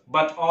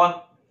 but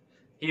on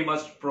he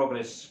must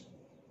progress.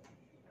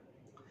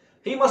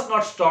 He must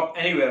not stop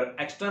anywhere.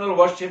 External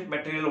worship,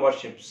 material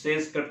worship,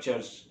 says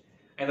scriptures.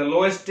 And the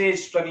lowest stage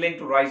struggling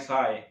to rise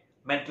high.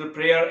 Mental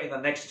prayer in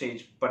the next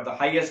stage, but the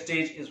highest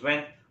stage is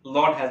when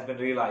Lord has been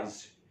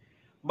realized.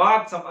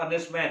 Mark some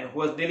earnest men who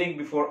was kneeling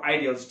before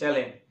idols tell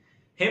him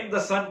the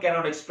sun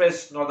cannot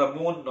express, nor the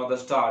moon, nor the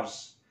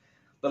stars.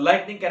 The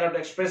lightning cannot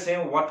express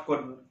him. What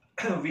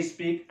could we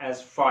speak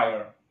as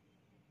fire?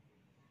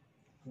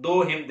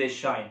 Though him they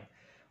shine.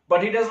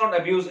 But he does not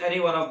abuse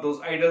any one of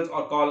those idols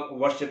or call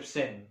worship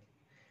sin.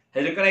 He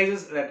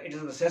recognizes that it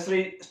is a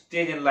necessary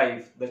stage in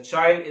life. The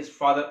child is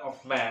father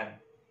of man.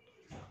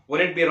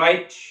 Would it be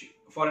right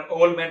for an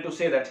old man to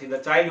say that the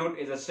childhood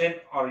is a sin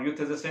or youth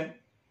is a sin?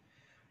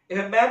 If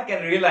a man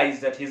can realize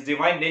that his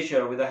divine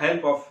nature with the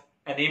help of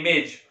an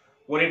image,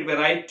 would it be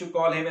right to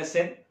call him a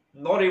sin?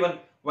 Nor even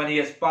when he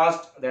has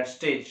passed that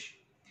stage.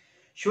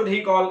 Should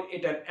he call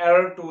it an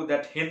error to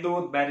that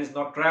Hindu man is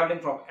not traveling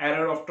from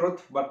error of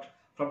truth, but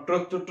from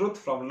truth to truth,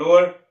 from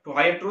lower to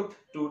higher truth?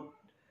 To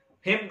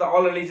him, the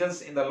all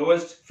religions in the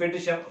lowest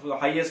fetishism to the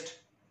highest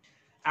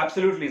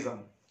absolutism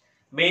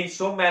means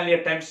so manly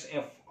attempts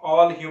of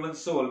all human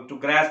soul to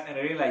grasp and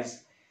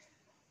realize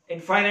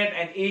infinite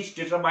and each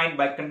determined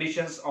by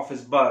conditions of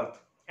his birth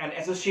and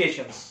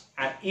associations,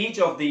 and each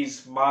of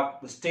these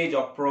mark the stage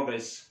of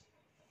progress.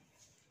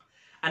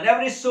 And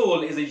every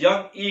soul is a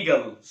young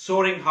eagle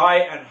soaring high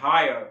and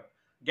higher,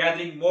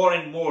 gathering more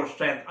and more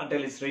strength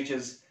until it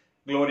reaches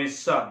glory's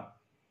sun.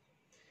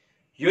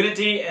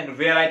 Unity and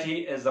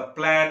variety is the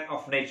plan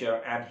of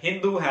nature, and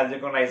Hindu has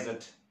recognized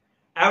it.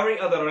 Every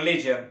other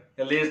religion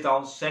lays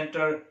down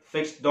center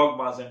fixed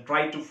dogmas and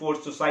tries to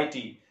force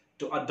society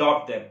to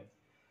adopt them.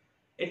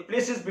 It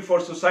places before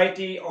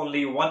society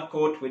only one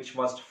coat which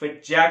must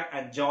fit Jack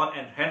and John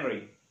and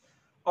Henry.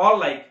 Or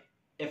like,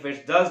 if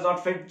it does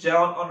not fit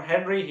John or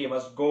Henry, he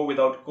must go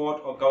without coat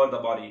or cover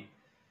the body.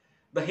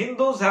 The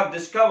Hindus have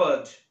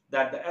discovered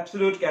that the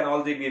absolute can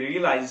only be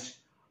realized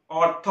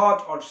or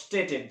thought or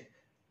stated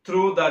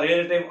through the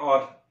relative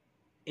or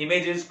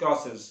images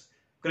crosses.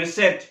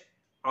 Crescent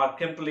are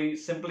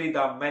simply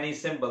the many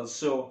symbols,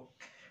 so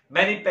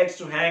many pegs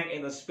to hang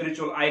in the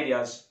spiritual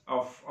ideas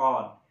of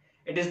on.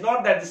 It is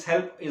not that this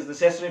help is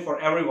necessary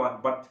for everyone,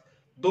 but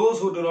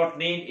those who do not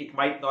need it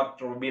might not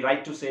be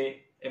right to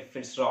say if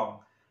it's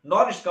wrong,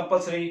 nor is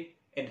compulsory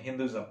in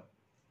Hinduism.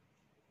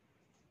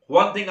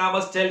 One thing I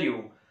must tell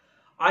you,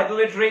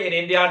 idolatry in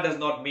India does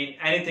not mean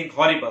anything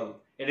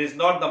horrible. It is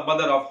not the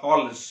mother of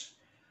horrors.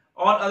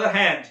 On the other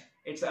hand,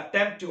 it's an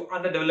attempt to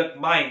underdevelop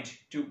mind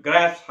to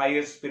grasp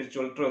higher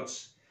spiritual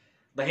truths.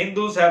 The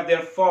Hindus have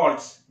their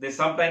faults, they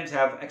sometimes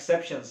have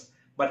exceptions,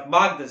 but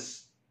mark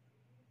this.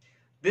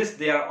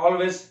 They are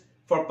always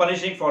for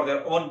punishing for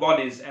their own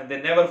bodies, and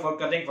they never for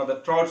cutting for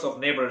the throats of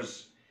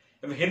neighbors.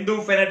 If a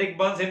Hindu fanatic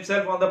burns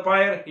himself on the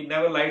pyre, he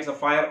never lights a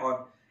fire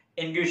on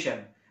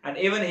inquisition, and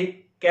even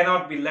he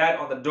cannot be laid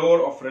on the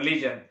door of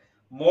religion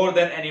more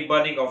than any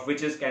burning of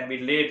witches can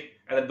be laid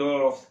at the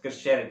door of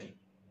Christianity.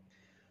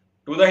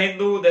 To the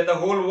Hindu, then the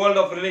whole world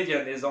of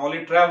religion is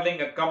only traveling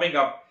and coming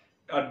up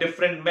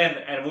different men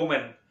and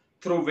women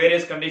through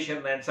various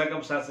conditions and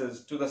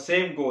circumstances to the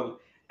same goal.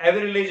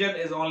 Every religion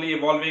is only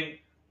evolving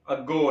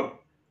a God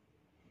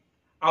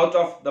out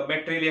of the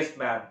materialist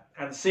man,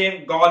 and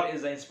same God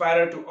is the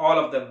inspirer to all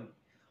of them.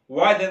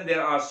 Why then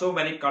there are so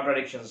many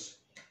contradictions?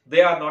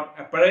 They are not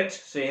apparent,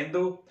 say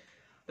Hindu.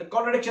 The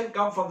contradiction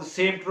comes from the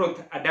same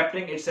truth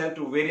adapting itself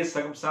to various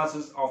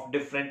circumstances of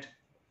different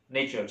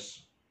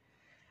natures.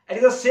 It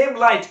is the same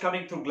light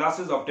coming through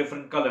glasses of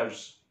different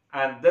colors,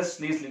 and thus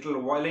these little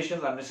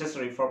violations are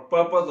necessary for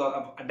purpose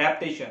of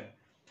adaptation.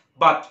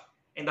 But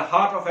in the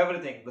heart of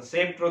everything, the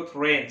same truth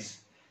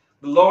reigns.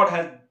 The Lord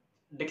has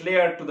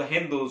declared to the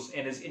Hindus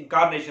in his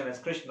incarnation as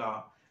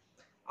Krishna,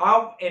 "I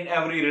am in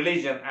every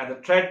religion and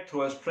the thread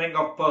through a string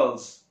of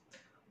pearls,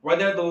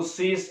 whether those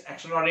sees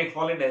extraordinary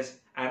holiness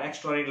and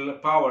extraordinary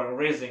power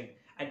raising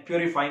and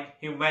purifying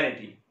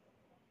humanity.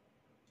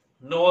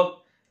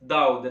 Know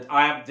thou that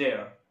I am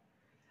there."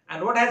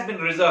 And what has been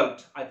the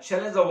result? I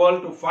challenge the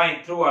world to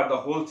find throughout the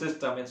whole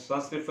system in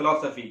Sanskrit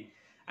philosophy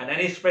and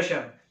any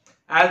expression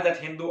as that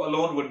Hindu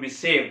alone would be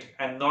saved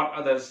and not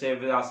others save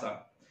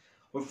Vyasa.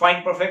 We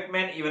find perfect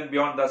men even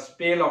beyond the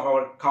pale of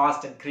our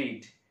caste and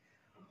creed.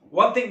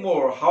 One thing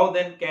more, how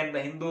then can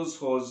the Hindus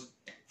whose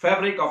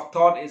fabric of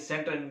thought is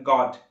centered in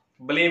God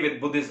believe in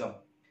Buddhism,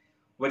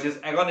 which is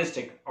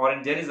agonistic, or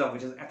in Jainism,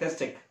 which is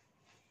atheistic?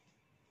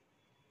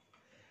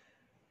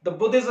 The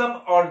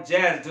Buddhism or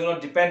Jains do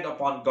not depend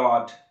upon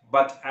God,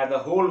 but as the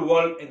whole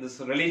world in this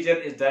religion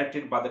is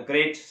directed by the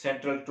great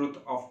central truth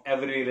of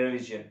every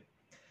religion,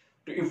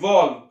 to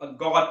evolve a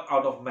God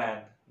out of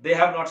man. They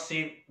have not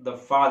seen the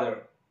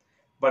Father,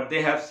 but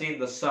they have seen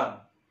the Son,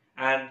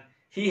 and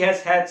he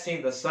had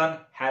seen the Son,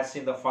 has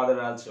seen the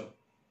Father also.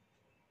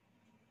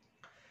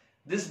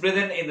 This,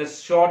 brethren, in the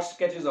short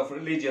sketches of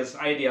religious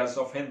ideas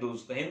of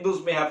Hindus, the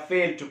Hindus may have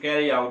failed to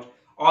carry out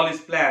all his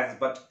plans,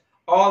 but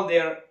all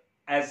there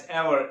as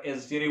ever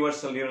is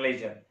universal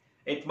religion.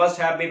 It must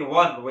have been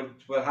one which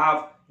will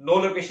have no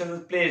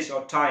location, place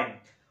or time,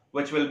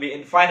 which will be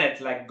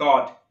infinite like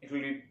God. It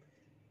will be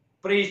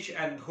preached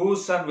and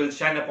whose sun will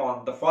shine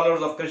upon the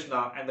followers of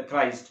Krishna and the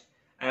Christ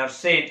and of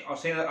saint or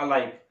sinner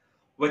alike,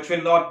 which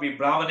will not be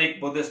Brahmanic,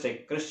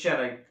 Buddhistic,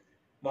 Christianic,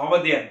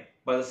 Mohammedan,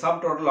 but the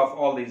sum total of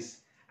all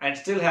these, and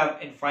still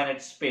have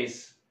infinite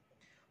space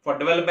for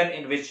development,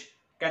 in which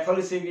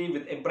Catholicity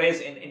will embrace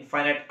in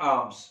infinite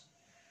arms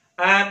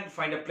and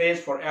find a place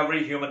for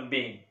every human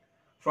being,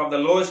 from the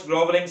lowest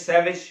groveling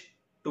savage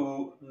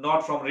to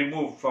not from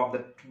removed from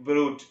the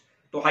brute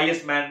to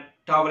highest man,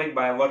 towering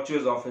by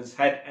virtues of his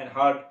head and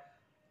heart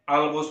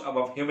almost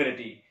above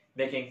humanity,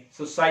 making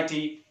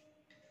society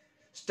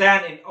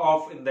stand in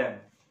awe in them.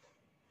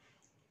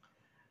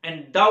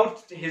 And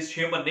doubt his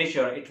human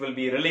nature, it will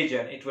be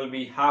religion, it will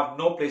be have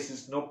no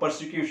places, no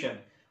persecution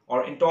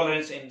or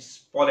intolerance in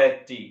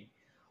polity,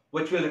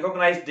 which will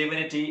recognize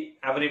divinity,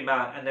 every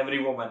man and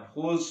every woman,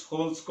 whose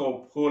whole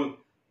scope, whole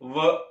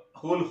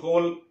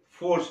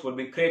force will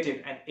be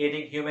created and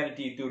aiding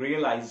humanity to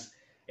realize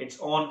its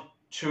own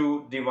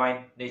true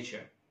divine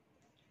nature.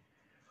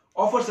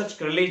 Offer such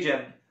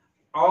religion,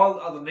 all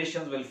other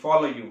nations will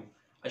follow you.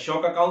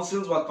 Ashoka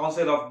councils was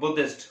council of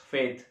Buddhist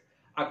faith.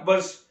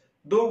 Akbar's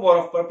Doom War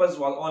of Purpose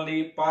was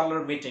only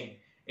parlor meeting.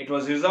 It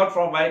was reserved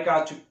for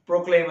America to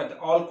proclaim at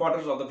all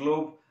quarters of the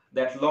globe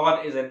that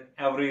Lord is in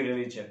every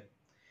religion.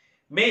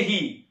 May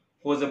he,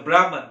 who is a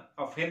Brahman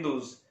of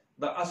Hindus,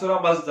 the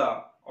Asura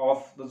Mazda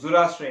of the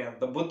Zoroastrian,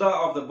 the Buddha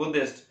of the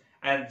Buddhists,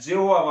 and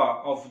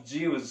Jehovah of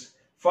Jews,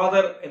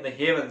 Father in the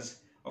heavens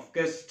of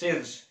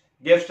Christians,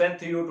 give strength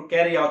to you to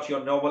carry out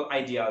your noble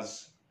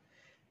ideas.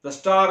 The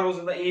star rose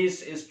in the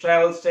east is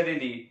traveled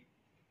steadily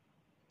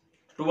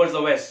towards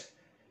the west,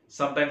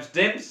 sometimes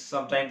dim,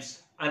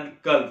 sometimes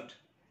uncurved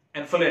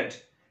and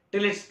fluent,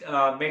 till it's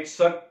made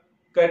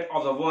circuit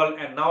of the world,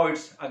 and now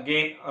it's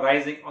again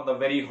rising on the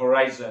very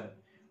horizon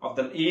of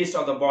the east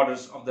of the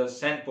borders of the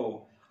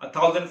Sanpo,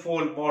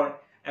 1,000-fold more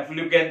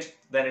effulgent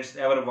than it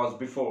ever was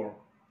before.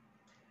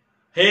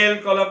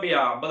 Hail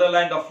Columbia,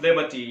 motherland of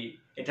liberty!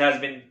 It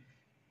has been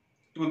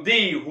to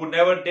thee who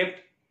never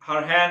dipped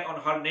her hand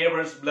on her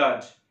neighbor's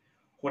blood,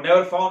 who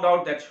never found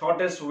out that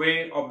shortest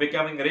way of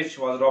becoming rich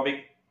was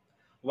robbing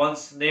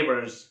one's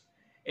neighbors.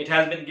 It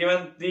has been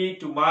given thee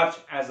to march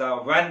as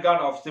a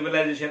vanguard of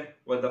civilization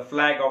with the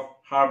flag of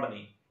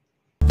harmony.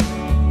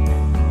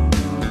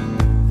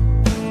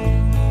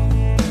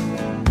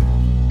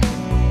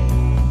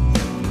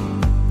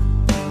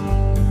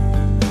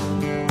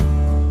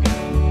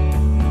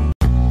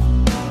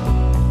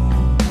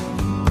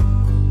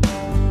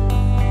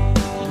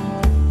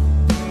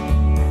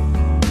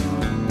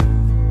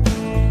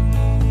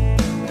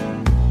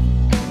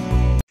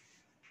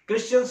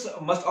 Christians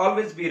must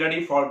always be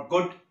ready for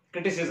good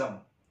criticism,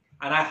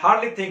 and I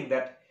hardly think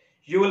that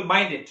you will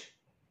mind it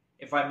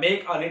if I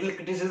make a little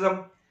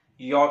criticism.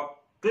 Your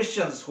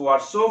Christians who are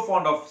so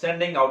fond of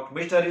sending out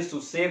missionaries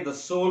to save the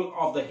soul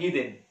of the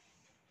heathen,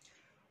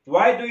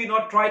 why do you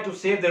not try to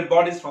save their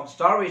bodies from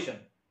starvation?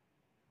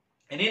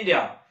 In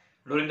India,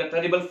 during the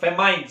terrible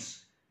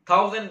famines,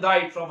 thousands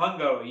died from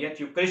hunger, yet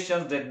you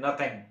Christians did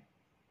nothing.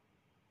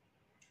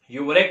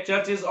 You erect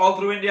churches all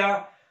through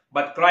India,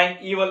 but crying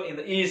evil in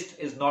the East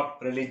is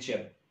not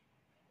religion.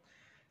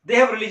 They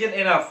have religion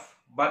enough,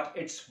 but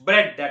it's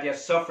bread that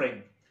is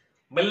suffering.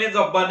 Millions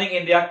of burning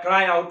India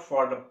cry out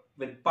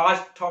with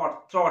parched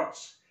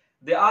throats.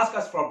 They ask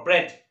us for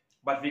bread,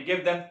 but we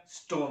give them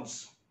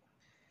stones.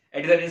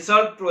 It is an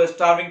insult to a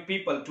starving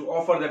people to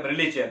offer them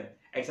religion.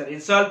 It's an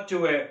insult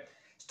to a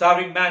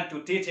starving man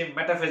to teach him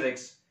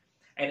metaphysics.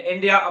 In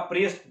India, a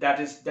priest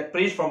that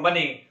preached for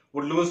money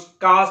would lose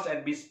caste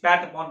and be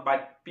spat upon by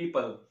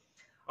people.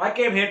 I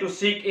came here to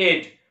seek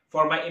aid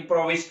for my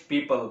impoverished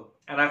people,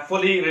 and I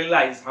fully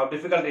realize how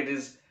difficult it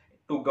is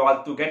to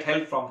God to get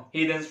help from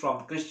heathens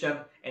from Christian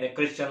in a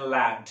Christian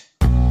land.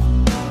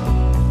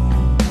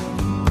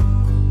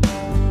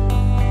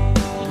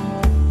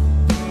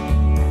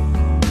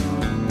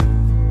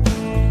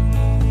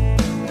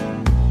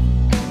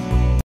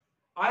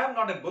 I am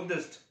not a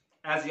Buddhist,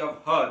 as you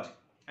have heard,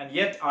 and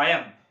yet I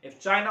am. If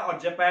China or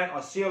Japan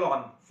or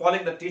Ceylon,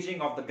 following the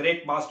teaching of the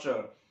great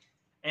master,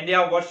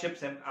 India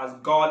worships him as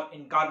God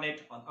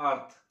incarnate on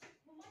earth.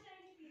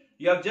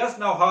 You have just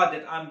now heard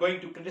that I am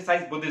going to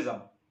criticize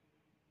Buddhism.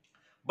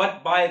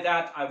 But by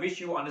that I wish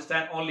you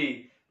understand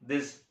only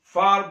this: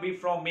 far be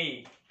from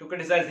me to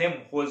criticize him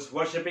who is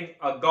worshipping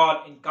a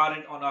God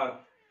incarnate on earth.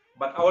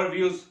 But our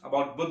views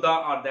about Buddha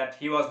are that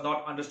he was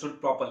not understood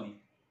properly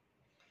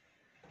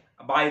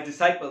by his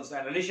disciples,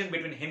 and relation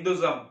between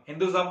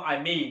Hinduism I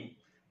mean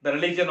the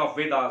religion of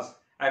Vedas,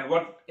 and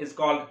what is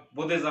called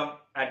Buddhism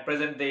at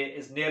present day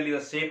is nearly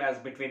the same as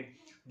between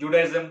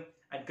Judaism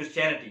and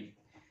Christianity.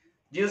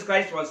 Jesus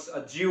Christ was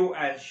a Jew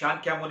and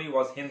Shakyamuni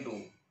was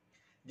Hindu.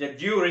 The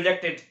Jew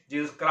rejected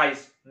Jesus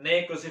Christ,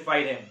 nay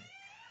crucified him,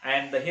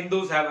 and the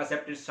Hindus have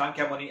accepted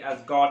Shakyamuni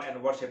as God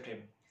and worshipped him.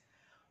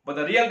 But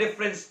the real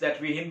difference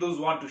that we Hindus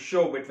want to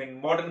show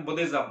between modern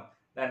Buddhism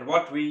and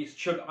what we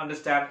should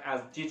understand as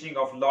teaching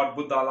of Lord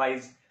Buddha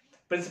lies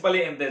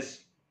principally in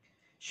this: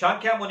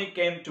 Shakyamuni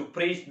came to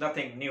preach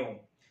nothing new.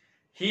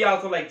 He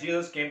also, like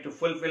Jesus, came to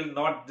fulfill,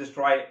 not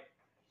destroy.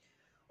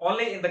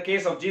 Only in the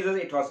case of Jesus,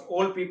 it was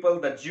old people,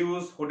 the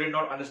Jews, who did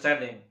not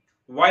understand him,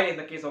 while in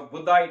the case of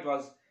Buddha, it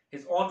was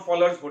his own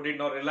followers who did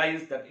not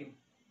realize that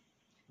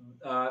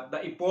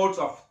the importance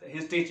of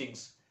his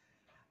teachings,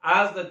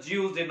 as the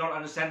Jews did not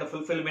understand the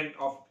fulfillment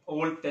of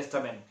Old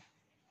Testament.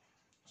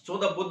 So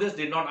the Buddhists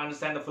did not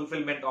understand the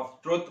fulfillment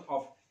of truth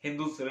of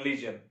Hindu's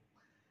religion.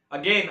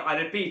 Again, I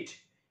repeat,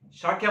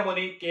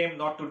 Shakyamuni came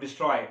not to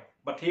destroy,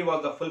 but he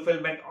was the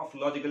fulfillment of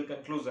logical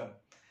conclusion,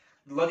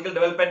 the logical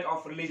development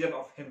of religion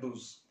of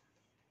Hindus.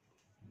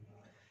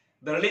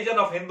 The religion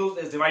of Hindus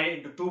is divided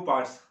into two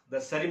parts: the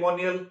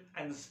ceremonial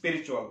and the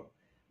spiritual.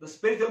 The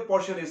spiritual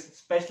portion is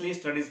specially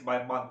studied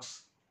by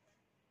monks.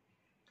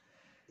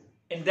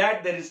 In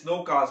that there is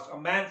no caste. A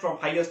man from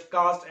highest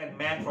caste and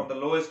man from the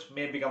lowest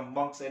may become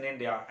monks in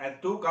India, and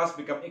two castes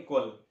become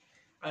equal.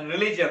 In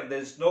religion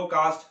there is no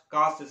caste.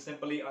 Caste is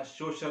simply a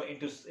social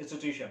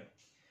institution.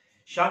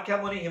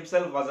 Shakyamuni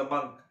himself was a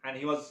monk, and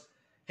he was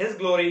his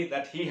glory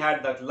that he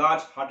had that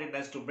large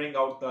heartedness to bring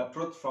out the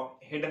truth from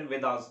hidden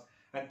Vedas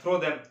and through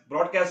them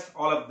broadcast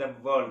all of them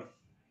world.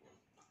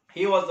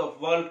 He was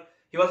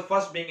the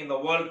first being in the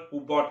world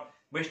who brought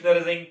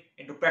missionarying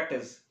into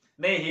practice.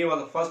 Nay, he was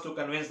the first to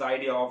convince the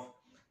idea of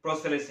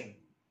proselytizing.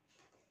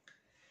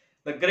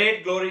 The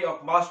great glory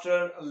of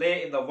Master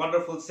lay in the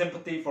wonderful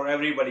sympathy for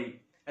everybody,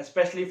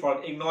 especially for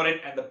the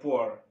ignorant and the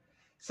poor.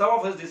 Some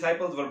of his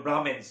disciples were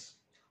Brahmins.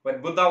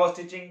 When Buddha was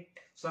teaching,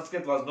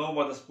 Sanskrit was no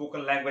more the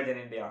spoken language in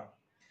India.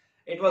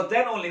 It was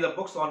then only the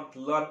books on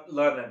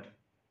learned.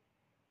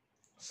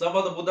 Some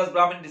of the Buddha's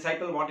Brahmin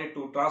disciples wanted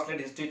to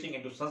translate his teaching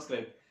into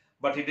Sanskrit,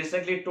 but he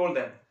distinctly told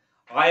them,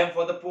 I am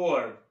for the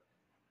poor.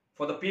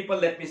 For the people,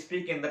 let me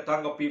speak in the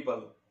tongue of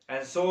people.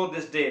 And so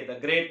this day, the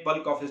great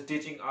bulk of his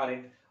teaching are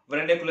in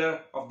vernacular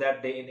of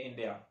that day in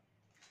India.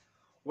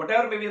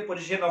 Whatever may be the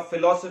position of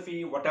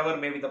philosophy, whatever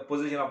may be the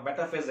position of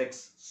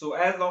metaphysics, so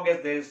as long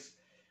as there is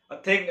a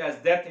thing as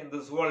death in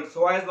this world,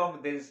 so as long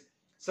as there is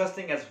such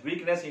thing as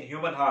weakness in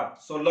human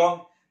heart, so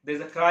long there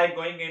is a cry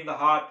going in the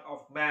heart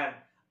of man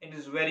in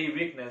his very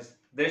weakness,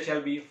 there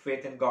shall be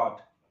faith in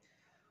God.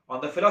 On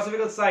the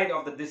philosophical side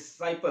of the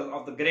disciple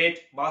of the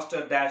great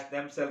master dashed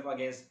themselves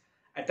against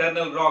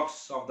eternal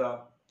rocks of the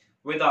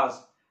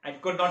Vedas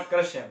and could not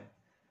crush him.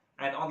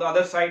 And on the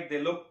other side,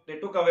 they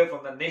took away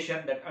from the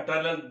nation that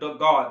eternal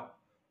God,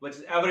 which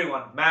is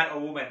everyone, man or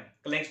woman,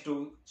 clings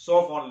to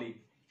so fondly.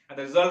 And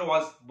the result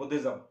was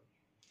Buddhism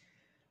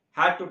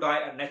had to die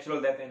a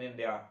natural death in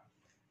India.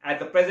 At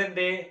the present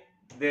day,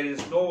 there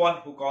is no one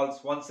who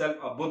calls oneself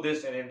a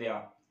Buddhist in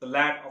India, the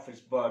land of its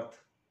birth.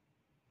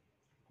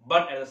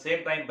 But at the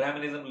same time,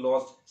 Brahmanism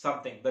lost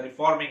something: the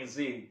reforming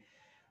zeal,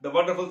 the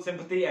wonderful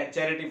sympathy and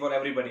charity for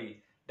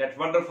everybody. That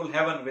wonderful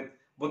heaven with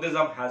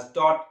Buddhism has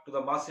taught to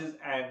the masses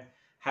and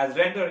has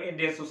rendered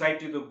Indian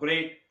society to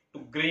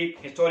Greek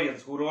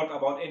historians who wrote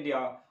about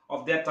India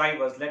of their time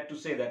was led to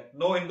say that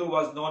no Hindu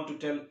was known to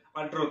tell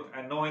untruth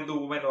and no Hindu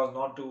woman was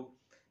known to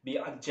be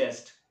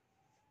unchaste.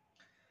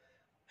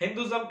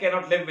 Hinduism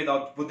cannot live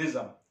without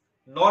Buddhism,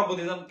 nor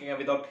Buddhism can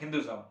without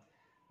Hinduism.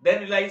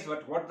 Then realize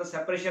what the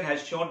separation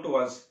has shown to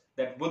us,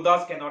 that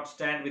Buddhas cannot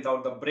stand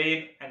without the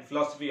brain and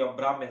philosophy of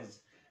Brahmins,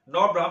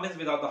 nor Brahmins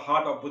without the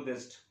heart of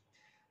Buddhists.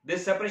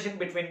 This separation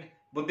between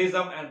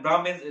Buddhism and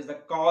Brahmins is the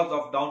cause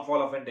of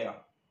downfall of India.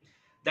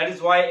 That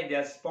is why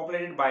India is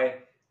populated by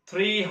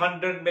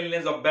 300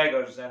 millions of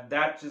beggars, and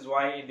that is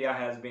why India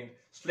has been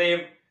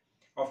slave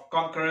of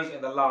conquerors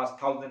in the last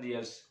 1,000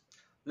 years.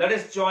 Let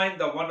us join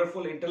the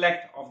wonderful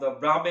intellect of the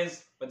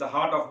Brahmins with the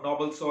heart of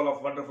noble soul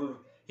of wonderful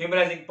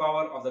humanizing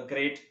power of the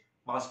great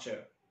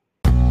master.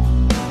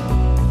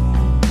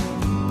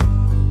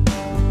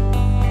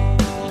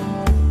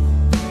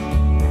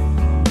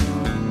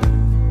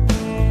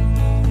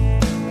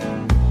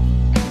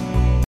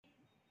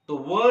 The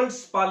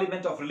world's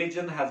parliament of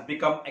religion has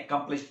become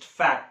accomplished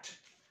fact,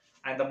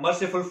 and the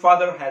merciful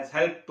Father has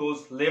helped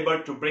those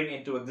labored to bring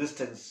into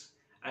existence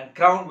and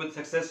crowned with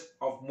success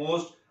of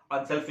most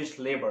unselfish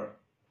labor.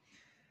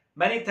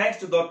 Many thanks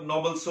to those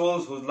noble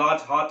souls whose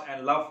large heart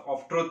and love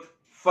of truth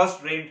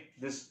first dreamed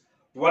this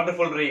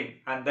wonderful dream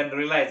and then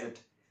realized it.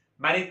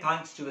 Many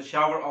thanks to the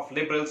shower of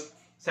liberals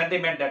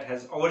sentiment that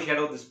has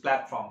overshadowed this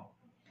platform.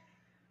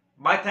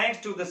 My thanks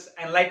to this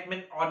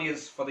enlightenment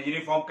audience for the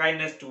uniform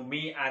kindness to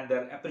me and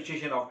their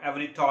appreciation of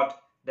every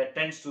thought that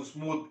tends to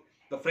smooth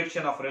the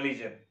friction of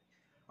religion.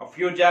 A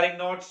few jarring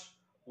notes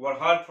were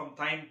heard from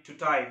time to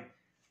time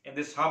in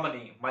this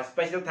harmony. My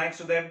special thanks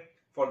to them,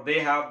 for they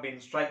have been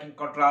striking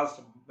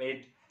contrast,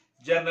 made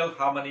general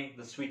harmony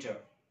the sweeter.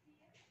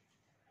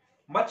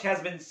 Much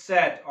has been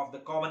said of the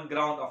common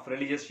ground of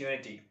religious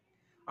unity.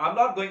 I am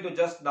not going to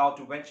just now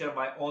to venture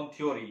my own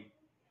theory,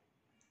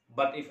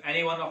 but if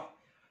anyone of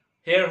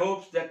here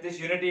hopes that this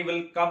unity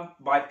will come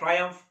by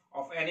triumph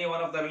of any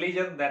one of the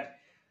religion, that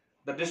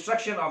the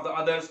destruction of the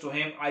others, to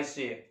him I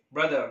say,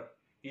 brother,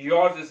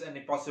 yours is an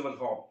impossible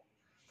hope.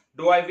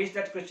 Do I wish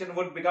that Christian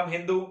would become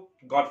Hindu?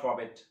 God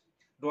forbid.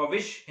 Do I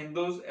wish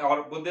Hindus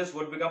or Buddhists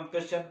would become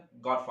Christian?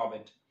 God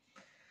forbid.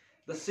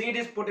 The seed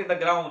is put in the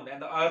ground,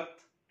 and the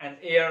earth and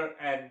air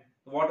and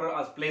water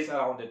are placed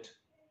around it.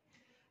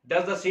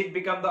 Does the seed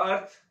become the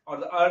earth, or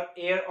the earth,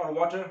 air, or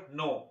water?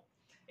 No.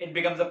 It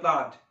becomes a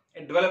plant.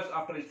 It develops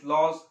after its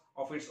laws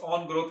of its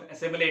own growth,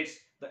 assimilates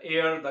the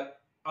air, the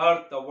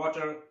earth, the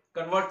water,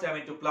 converts them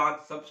into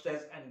plant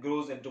substance and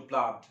grows into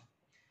plant.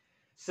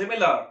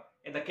 Similar,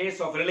 in the case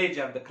of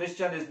religion, the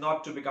Christian is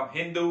not to become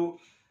Hindu,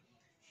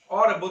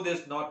 or a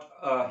Buddhist not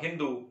a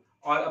Hindu,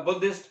 or a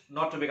Buddhist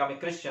not to become a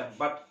Christian,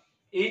 but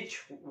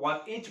each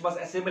must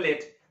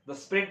assimilate the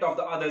spirit of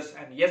the others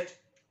and yet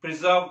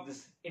preserve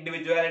this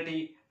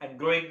individuality and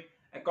growing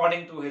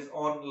according to his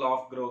own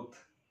law of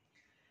growth.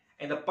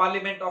 And the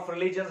Parliament of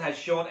Religions has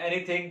shown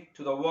anything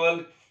to the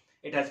world.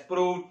 It has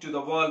proved to the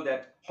world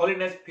that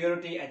holiness,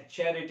 purity, and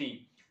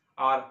charity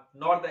are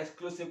not the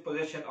exclusive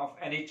possession of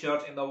any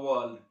church in the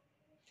world.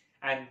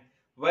 And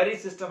very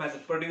system has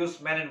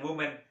produced men and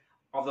women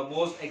of the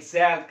most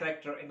exalted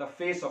character in the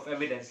face of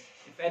evidence.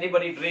 If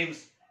anybody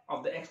dreams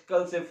of the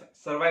exclusive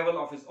survival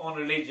of his own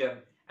religion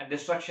and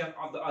destruction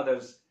of the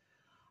others,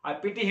 I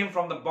pity him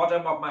from the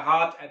bottom of my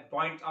heart and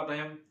point out to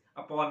him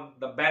upon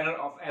the banner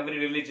of every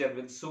religion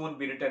will soon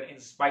be written, in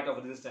spite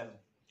of resistance,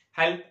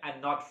 help and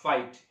not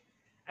fight,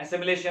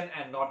 assimilation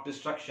and not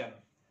destruction,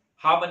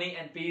 harmony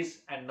and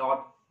peace and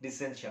not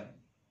dissension.